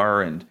who you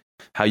are and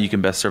how you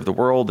can best serve the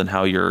world, and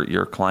how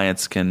your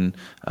clients can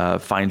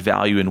find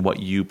value in what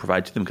you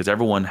provide to them. Because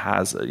everyone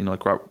has,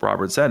 like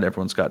Robert said,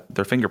 everyone's got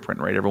their fingerprint,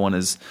 right? Everyone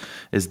is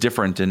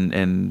different,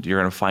 and you're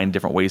going to find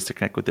different ways to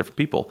connect with different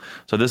people.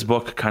 So this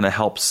book kind of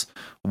helps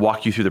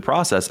walk you through the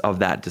process of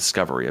that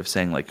discovery of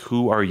saying, like,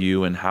 who are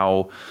you and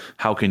how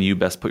can you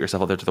best put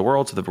yourself out there to the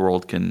world so the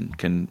world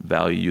can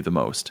value you the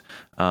most.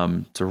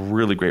 It's a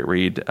really great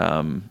read,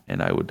 and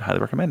I would highly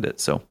recommend it.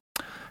 So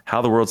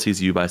How the World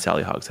Sees You by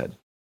Sally Hogshead.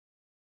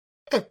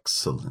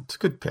 Excellent.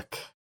 Good pick.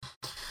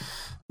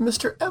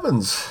 Mr.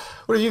 Evans,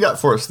 what have you got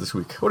for us this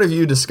week? What have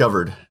you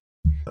discovered?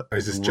 I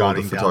was just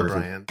jotting down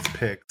Brian's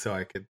pick so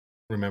I could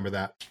remember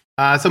that.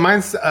 So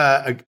mine's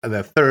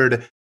the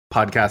third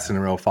podcast in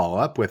a row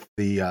follow-up with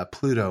the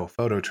Pluto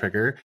photo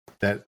trigger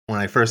that when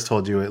I first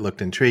told you it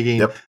looked intriguing.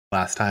 Yep.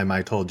 Last time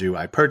I told you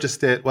I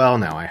purchased it. Well,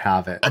 now I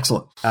have it.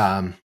 Excellent.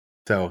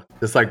 So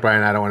just like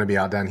Brian, I don't want to be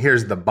outdone.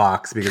 Here's the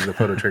box because the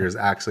photo trigger is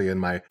actually in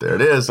my there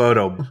it is.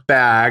 Photo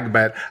bag,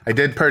 but I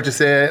did purchase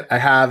it. I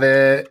have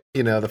it,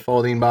 the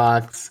folding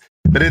box.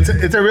 But it's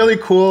a really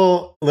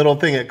cool little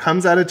thing. It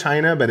comes out of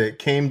China, but it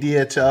came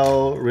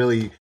DHL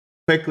really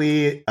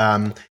quickly.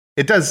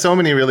 It does so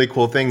many really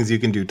cool things. You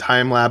can do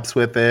time lapse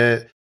with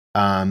it.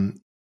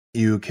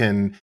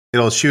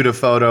 It'll shoot a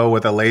photo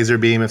with a laser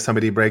beam if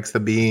somebody breaks the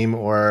beam,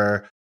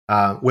 or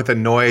with a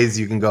noise,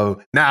 you can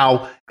go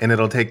now and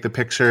it'll take the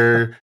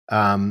picture.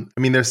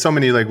 There's so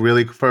many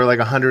really for like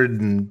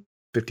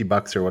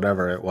 $150 or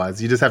whatever it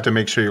was. You just have to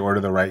make sure you order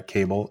the right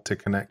cable to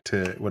connect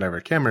to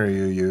whatever camera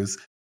you use.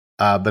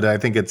 But I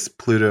think it's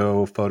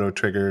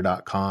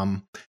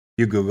plutophototrigger.com.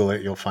 You Google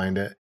it, you'll find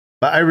it.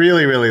 But I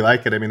really, really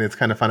like it. It's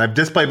kind of fun. I've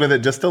just played with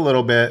it just a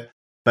little bit,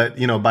 but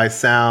by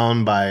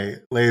sound, by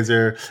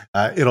laser,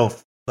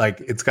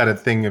 it's got a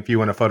thing. If you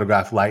want to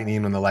photograph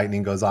lightning, when the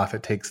lightning goes off,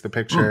 it takes the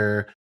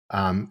picture.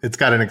 It's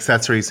got an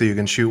accessory so you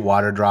can shoot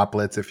water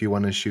droplets if you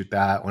want to shoot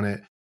that when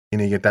it,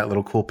 you get that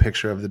little cool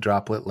picture of the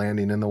droplet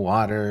landing in the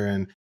water.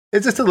 And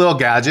it's just a little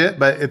gadget,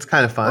 but it's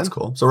kind of fun. That's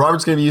cool. So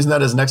Robert's going to be using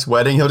that his next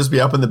wedding. He'll just be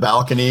up in the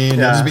balcony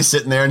and he'll just be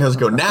sitting there and he'll just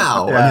go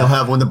now. Yeah. And he'll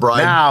have when the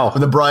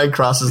bride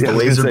crosses the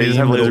laser beam.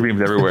 Have laser beams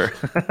everywhere.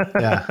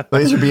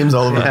 Laser beams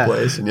all over the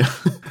place. And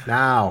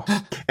now.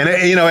 And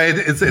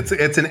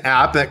it's an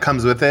app that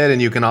comes with it,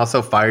 and you can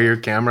also fire your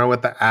camera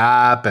with the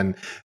app and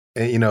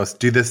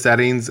do the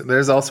settings.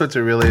 There's all sorts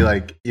of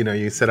really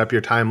you set up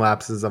your time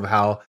lapses of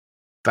how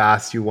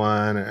fast you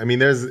want. I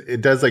mean,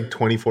 it does like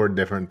 24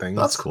 different things.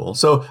 That's cool.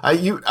 So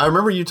I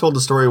remember you told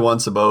a story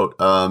once about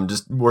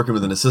just working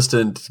with an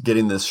assistant,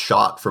 getting this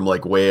shot from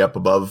like way up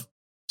above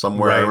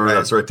somewhere. Right, I remember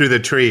that story. Through the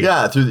tree.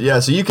 Yeah,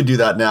 so you could do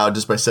that now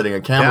just by setting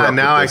a camera. Yeah, up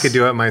now with I this, could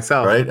do it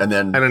myself. right? And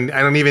then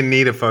I don't even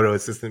need a photo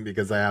assistant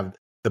because I have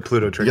the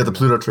Pluto trigger. you got the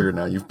Pluto trigger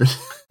now. You've been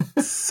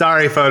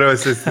Sorry, photo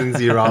assistants,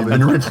 you you've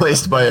been Robin.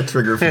 replaced by a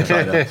trigger from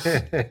China.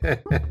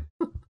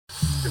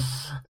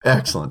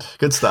 Excellent.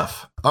 Good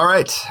stuff. All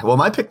right. Well,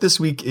 my pick this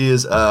week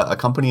is a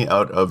company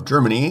out of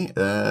Germany.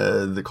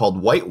 They're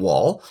called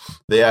Whitewall.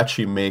 They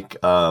actually make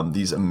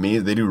these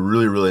amazing, they do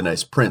really, really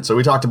nice prints. So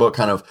we talked about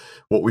kind of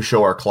what we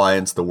show our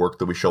clients, the work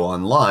that we show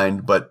online,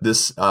 but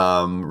this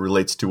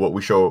relates to what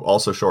we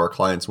also show our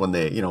clients when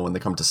they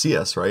come to see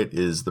us, right?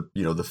 Is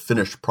the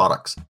finished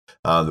products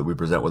that we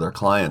present with our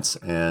clients.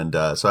 And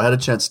so I had a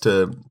chance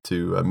to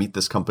meet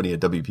this company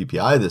at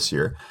WPPI this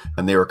year,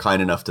 and they were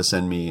kind enough to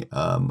send me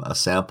a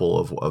sample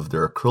of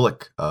their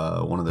acrylic,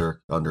 one of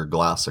their under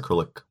glass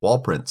acrylic wall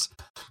prints.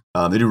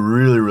 They do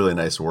really, really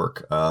nice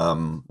work. A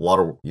lot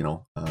of,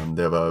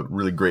 they have a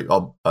really great,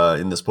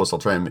 in this post, I'll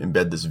try and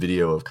embed this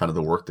video of kind of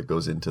the work that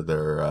goes into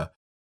their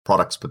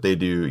products, but they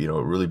do,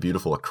 really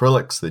beautiful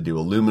acrylics. They do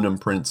aluminum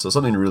prints. So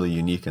something really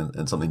unique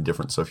and something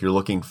different. So if you're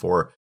looking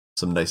for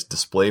some nice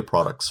display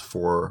products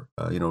for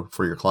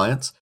your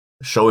clients,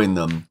 showing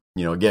them,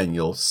 again,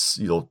 you'll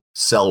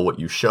sell what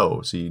you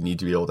show. So you need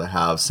to be able to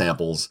have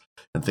samples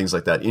and things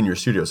like that in your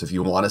studio. So if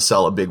you want to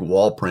sell a big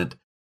wall print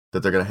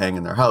that they're going to hang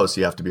in their house,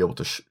 you have to be able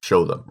to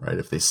show them, right?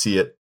 If they see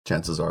it,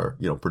 chances are,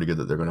 pretty good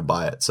that they're going to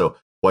buy it. So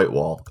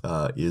Whitewall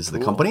is the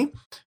company.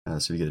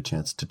 So you get a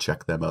chance to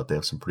check them out. They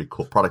have some pretty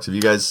cool products. Have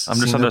you guys I'm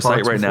just on their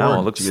site right now.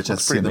 It looks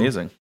pretty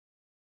amazing.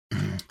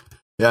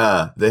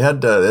 Yeah, they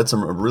had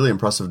some really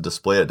impressive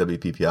display at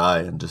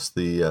WPPI, and just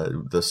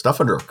the stuff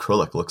under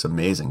acrylic looks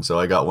amazing. So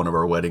I got one of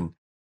our wedding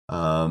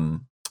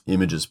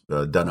images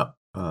done up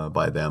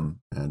by them,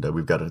 and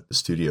we've got it at the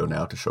studio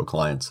now to show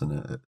clients,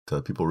 and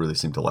people really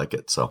seem to like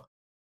it. So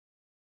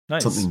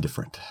nice. Something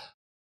different.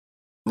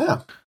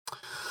 Yeah.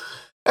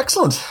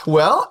 Excellent.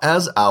 Well,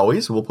 as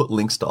always, we'll put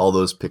links to all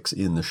those picks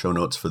in the show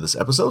notes for this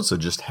episode. So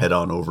just head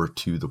on over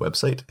to the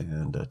website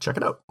and check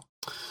it out.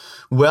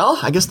 Well,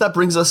 I guess that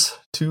brings us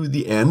to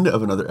the end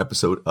of another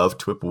episode of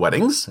TWIP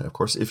Weddings. Of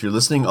course, if you're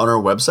listening on our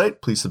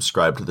website, please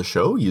subscribe to the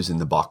show using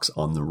the box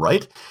on the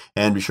right,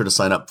 and be sure to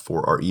sign up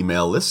for our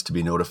email list to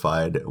be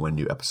notified when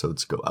new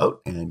episodes go out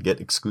and get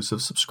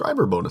exclusive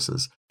subscriber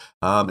bonuses.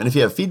 And if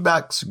you have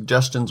feedback,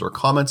 suggestions, or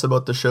comments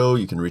about the show,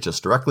 you can reach us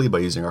directly by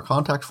using our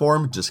contact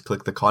form. Just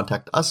click the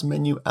Contact Us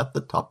menu at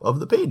the top of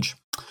the page.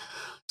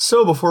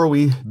 So before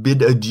we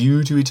bid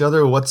adieu to each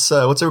other, what's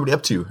everybody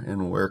up to,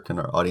 and where can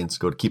our audience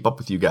go to keep up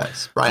with you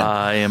guys? Brian?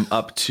 I am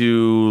up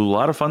to a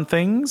lot of fun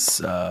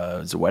things.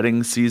 It's a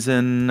wedding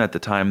season at the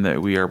time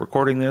that we are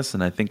recording this,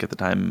 and I think at the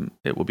time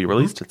it will be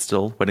released, it's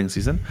still wedding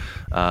season.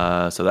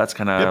 So that's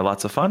kind of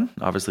lots of fun.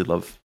 Obviously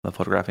love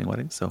photographing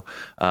weddings. So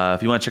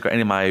if you want to check out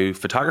any of my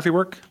photography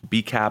work,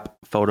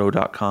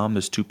 bcapphoto.com.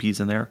 There's 2 P's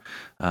in there.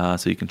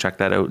 So you can check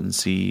that out and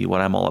see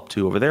what I'm all up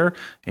to over there.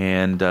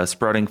 And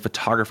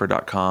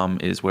sproutingphotographer.com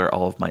is where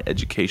all of my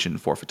education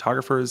for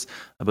photographers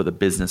about the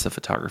business of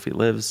photography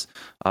lives.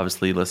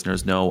 Obviously,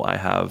 listeners know I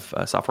have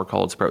a software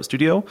called Sprout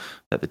Studio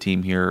that the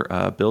team here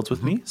builds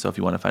with me. So if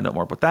you want to find out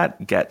more about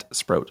that,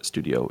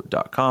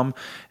 getsproutstudio.com.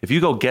 If you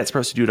go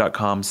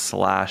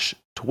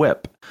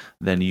getsproutstudio.com/TWIP,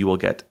 then you will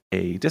get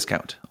a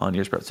discount on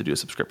your Sprout Studio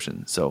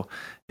subscription. So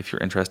if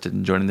you're interested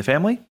in joining the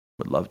family,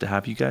 would love to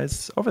have you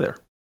guys over there.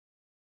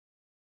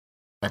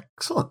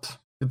 Excellent.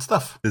 Good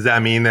stuff. Does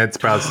that mean that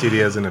Sprout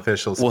Studio is an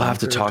official sponsor? We'll have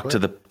to talk to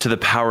the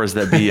powers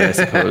that be, I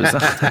suppose.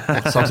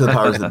 Let's talk to the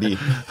powers that be.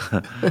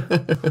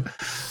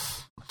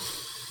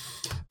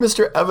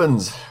 Mr.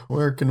 Evans,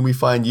 where can we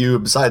find you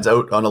besides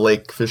out on a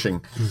lake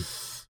fishing?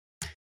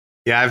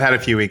 Yeah, I've had a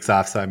few weeks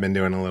off, so I've been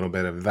doing a little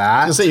bit of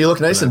that. I was gonna say, you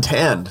look nice and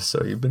tanned,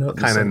 so you've been out.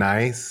 Kind of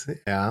nice,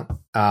 yeah.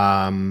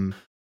 But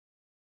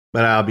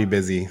I'll be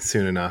busy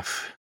soon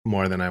enough,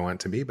 more than I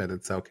want to be, but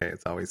it's okay.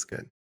 It's always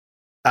good.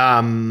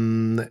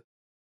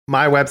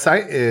 My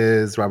website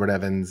is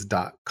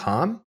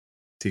robertevans.com.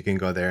 So you can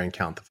go there and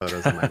count the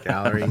photos in my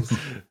galleries.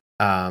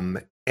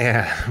 And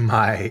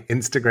my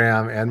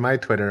Instagram and my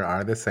Twitter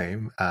are the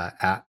same,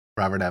 at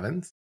Robert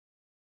Evans.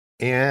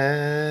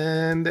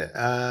 And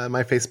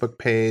my Facebook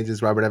page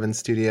is Robert Evans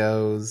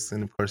Studios.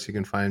 And of course, you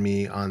can find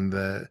me on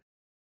the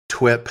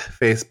TWIP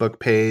Facebook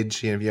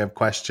page. If you have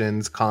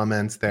questions,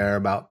 comments there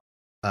about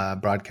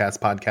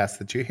podcasts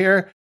that you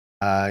hear,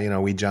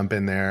 we jump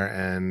in there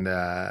and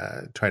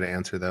try to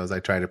answer those. I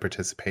try to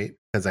participate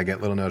because I get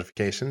little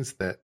notifications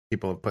that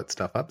people have put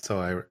stuff up.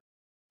 So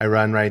I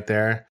run right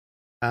there.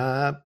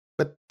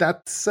 But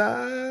that's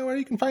where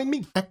you can find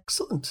me.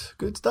 Excellent.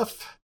 Good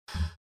stuff.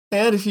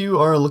 And if you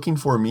are looking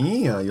for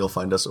me, you'll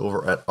find us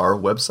over at our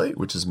website,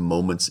 which is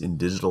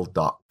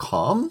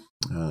momentsindigital.com.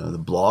 The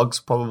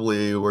blog's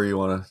probably where you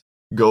want to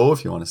go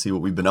if you want to see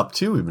what we've been up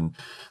to. We've been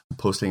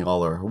posting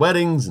all our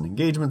weddings and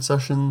engagement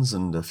sessions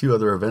and a few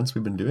other events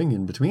we've been doing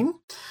in between.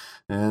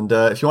 And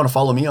if you want to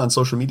follow me on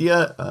social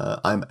media,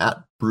 I'm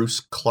at Bruce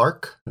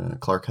Clark.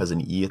 Clark has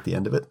an E at the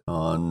end of it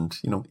on,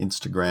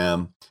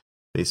 Instagram,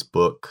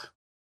 Facebook,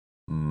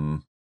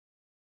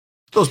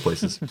 those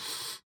places.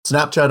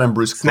 Snapchat, I'm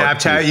Bruce Clark.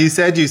 Snapchat, you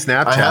said you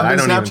Snapchat. I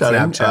don't even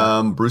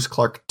Snapchat. Bruce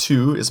Clark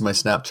 2 is my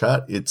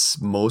Snapchat.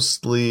 It's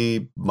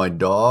mostly my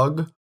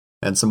dog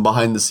and some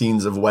behind the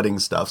scenes of wedding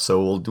stuff. So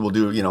we'll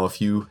do, a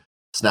few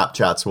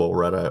Snapchats while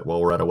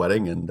we're at a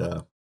wedding,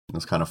 and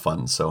it's kind of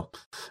fun. So,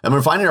 and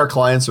we're finding our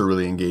clients are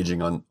really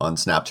engaging on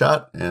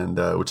Snapchat,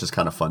 and which is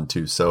kind of fun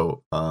too.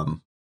 So, I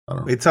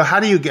don't know. Wait, so how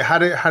do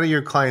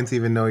your clients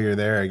even know you're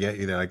there or get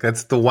you there? Like,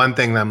 that's the one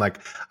thing that I'm like,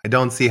 I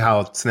don't see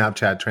how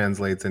Snapchat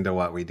translates into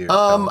what we do.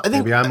 So I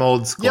think maybe I'm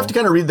old school. You have to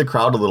kind of read the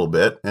crowd a little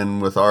bit,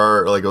 and with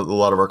our a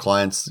lot of our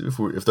clients,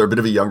 if they're a bit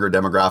of a younger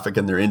demographic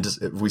and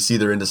if we see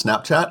they're into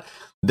Snapchat,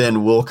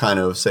 then we'll kind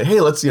of say, hey,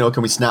 let's, can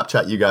we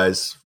Snapchat you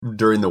guys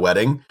during the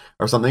wedding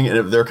or something? And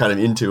if they're kind of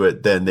into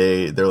it, then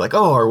they're like,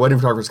 oh, our wedding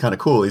photographer is kind of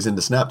cool. He's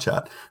into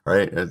Snapchat,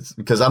 right? It's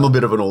because I'm a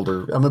bit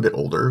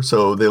older.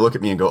 So they look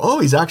at me and go, oh,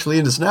 he's actually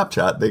into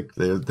Snapchat.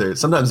 They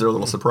sometimes they're a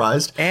little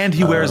surprised. And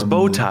he wears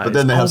bow ties. But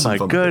then they have some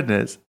fun.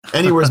 Goodness.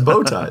 And he wears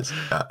bow ties.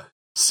 Yeah.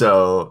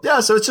 So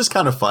it's just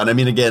kind of fun. I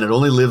mean, again, it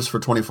only lives for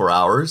 24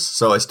 hours.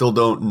 So I still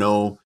don't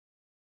know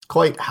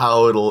quite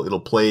how it'll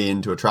play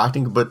into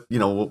attracting, but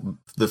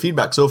the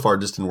feedback so far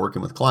just in working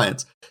with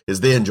clients is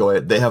they enjoy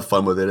it, they have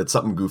fun with it, it's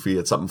something goofy,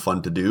 it's something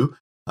fun to do.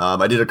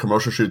 I did a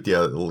commercial shoot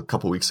a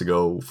couple weeks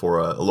ago for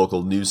a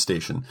local news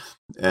station,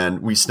 and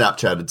we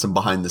Snapchatted some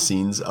behind the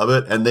scenes of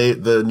it, and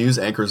the news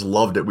anchors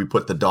loved it. We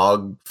put the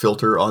dog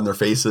filter on their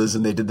faces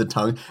and they did the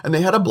tongue, and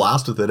they had a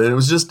blast with it,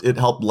 and it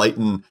helped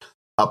lighten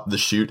up the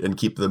shoot and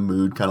keep the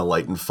mood kind of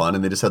light and fun,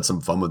 and they just had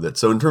some fun with it.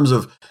 So in terms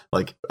of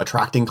like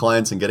attracting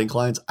clients and getting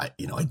clients, I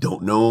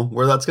don't know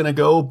where that's going to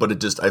go,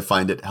 but I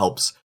find it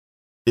helps.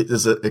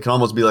 It can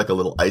almost be like a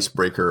little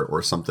icebreaker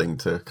or something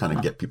to kind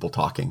of get people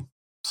talking.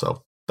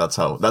 So that's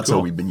how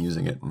we've been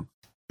using it, and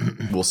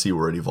we'll see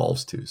where it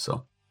evolves to.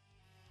 So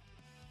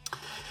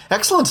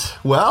excellent.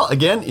 Well,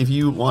 again, if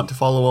you want to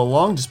follow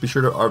along, just be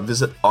sure to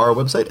visit our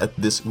website at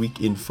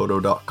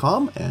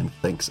thisweekinphoto.com. And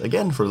thanks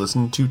again for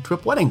listening to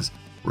Twip Weddings,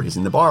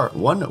 raising the bar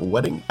one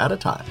wedding at a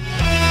time.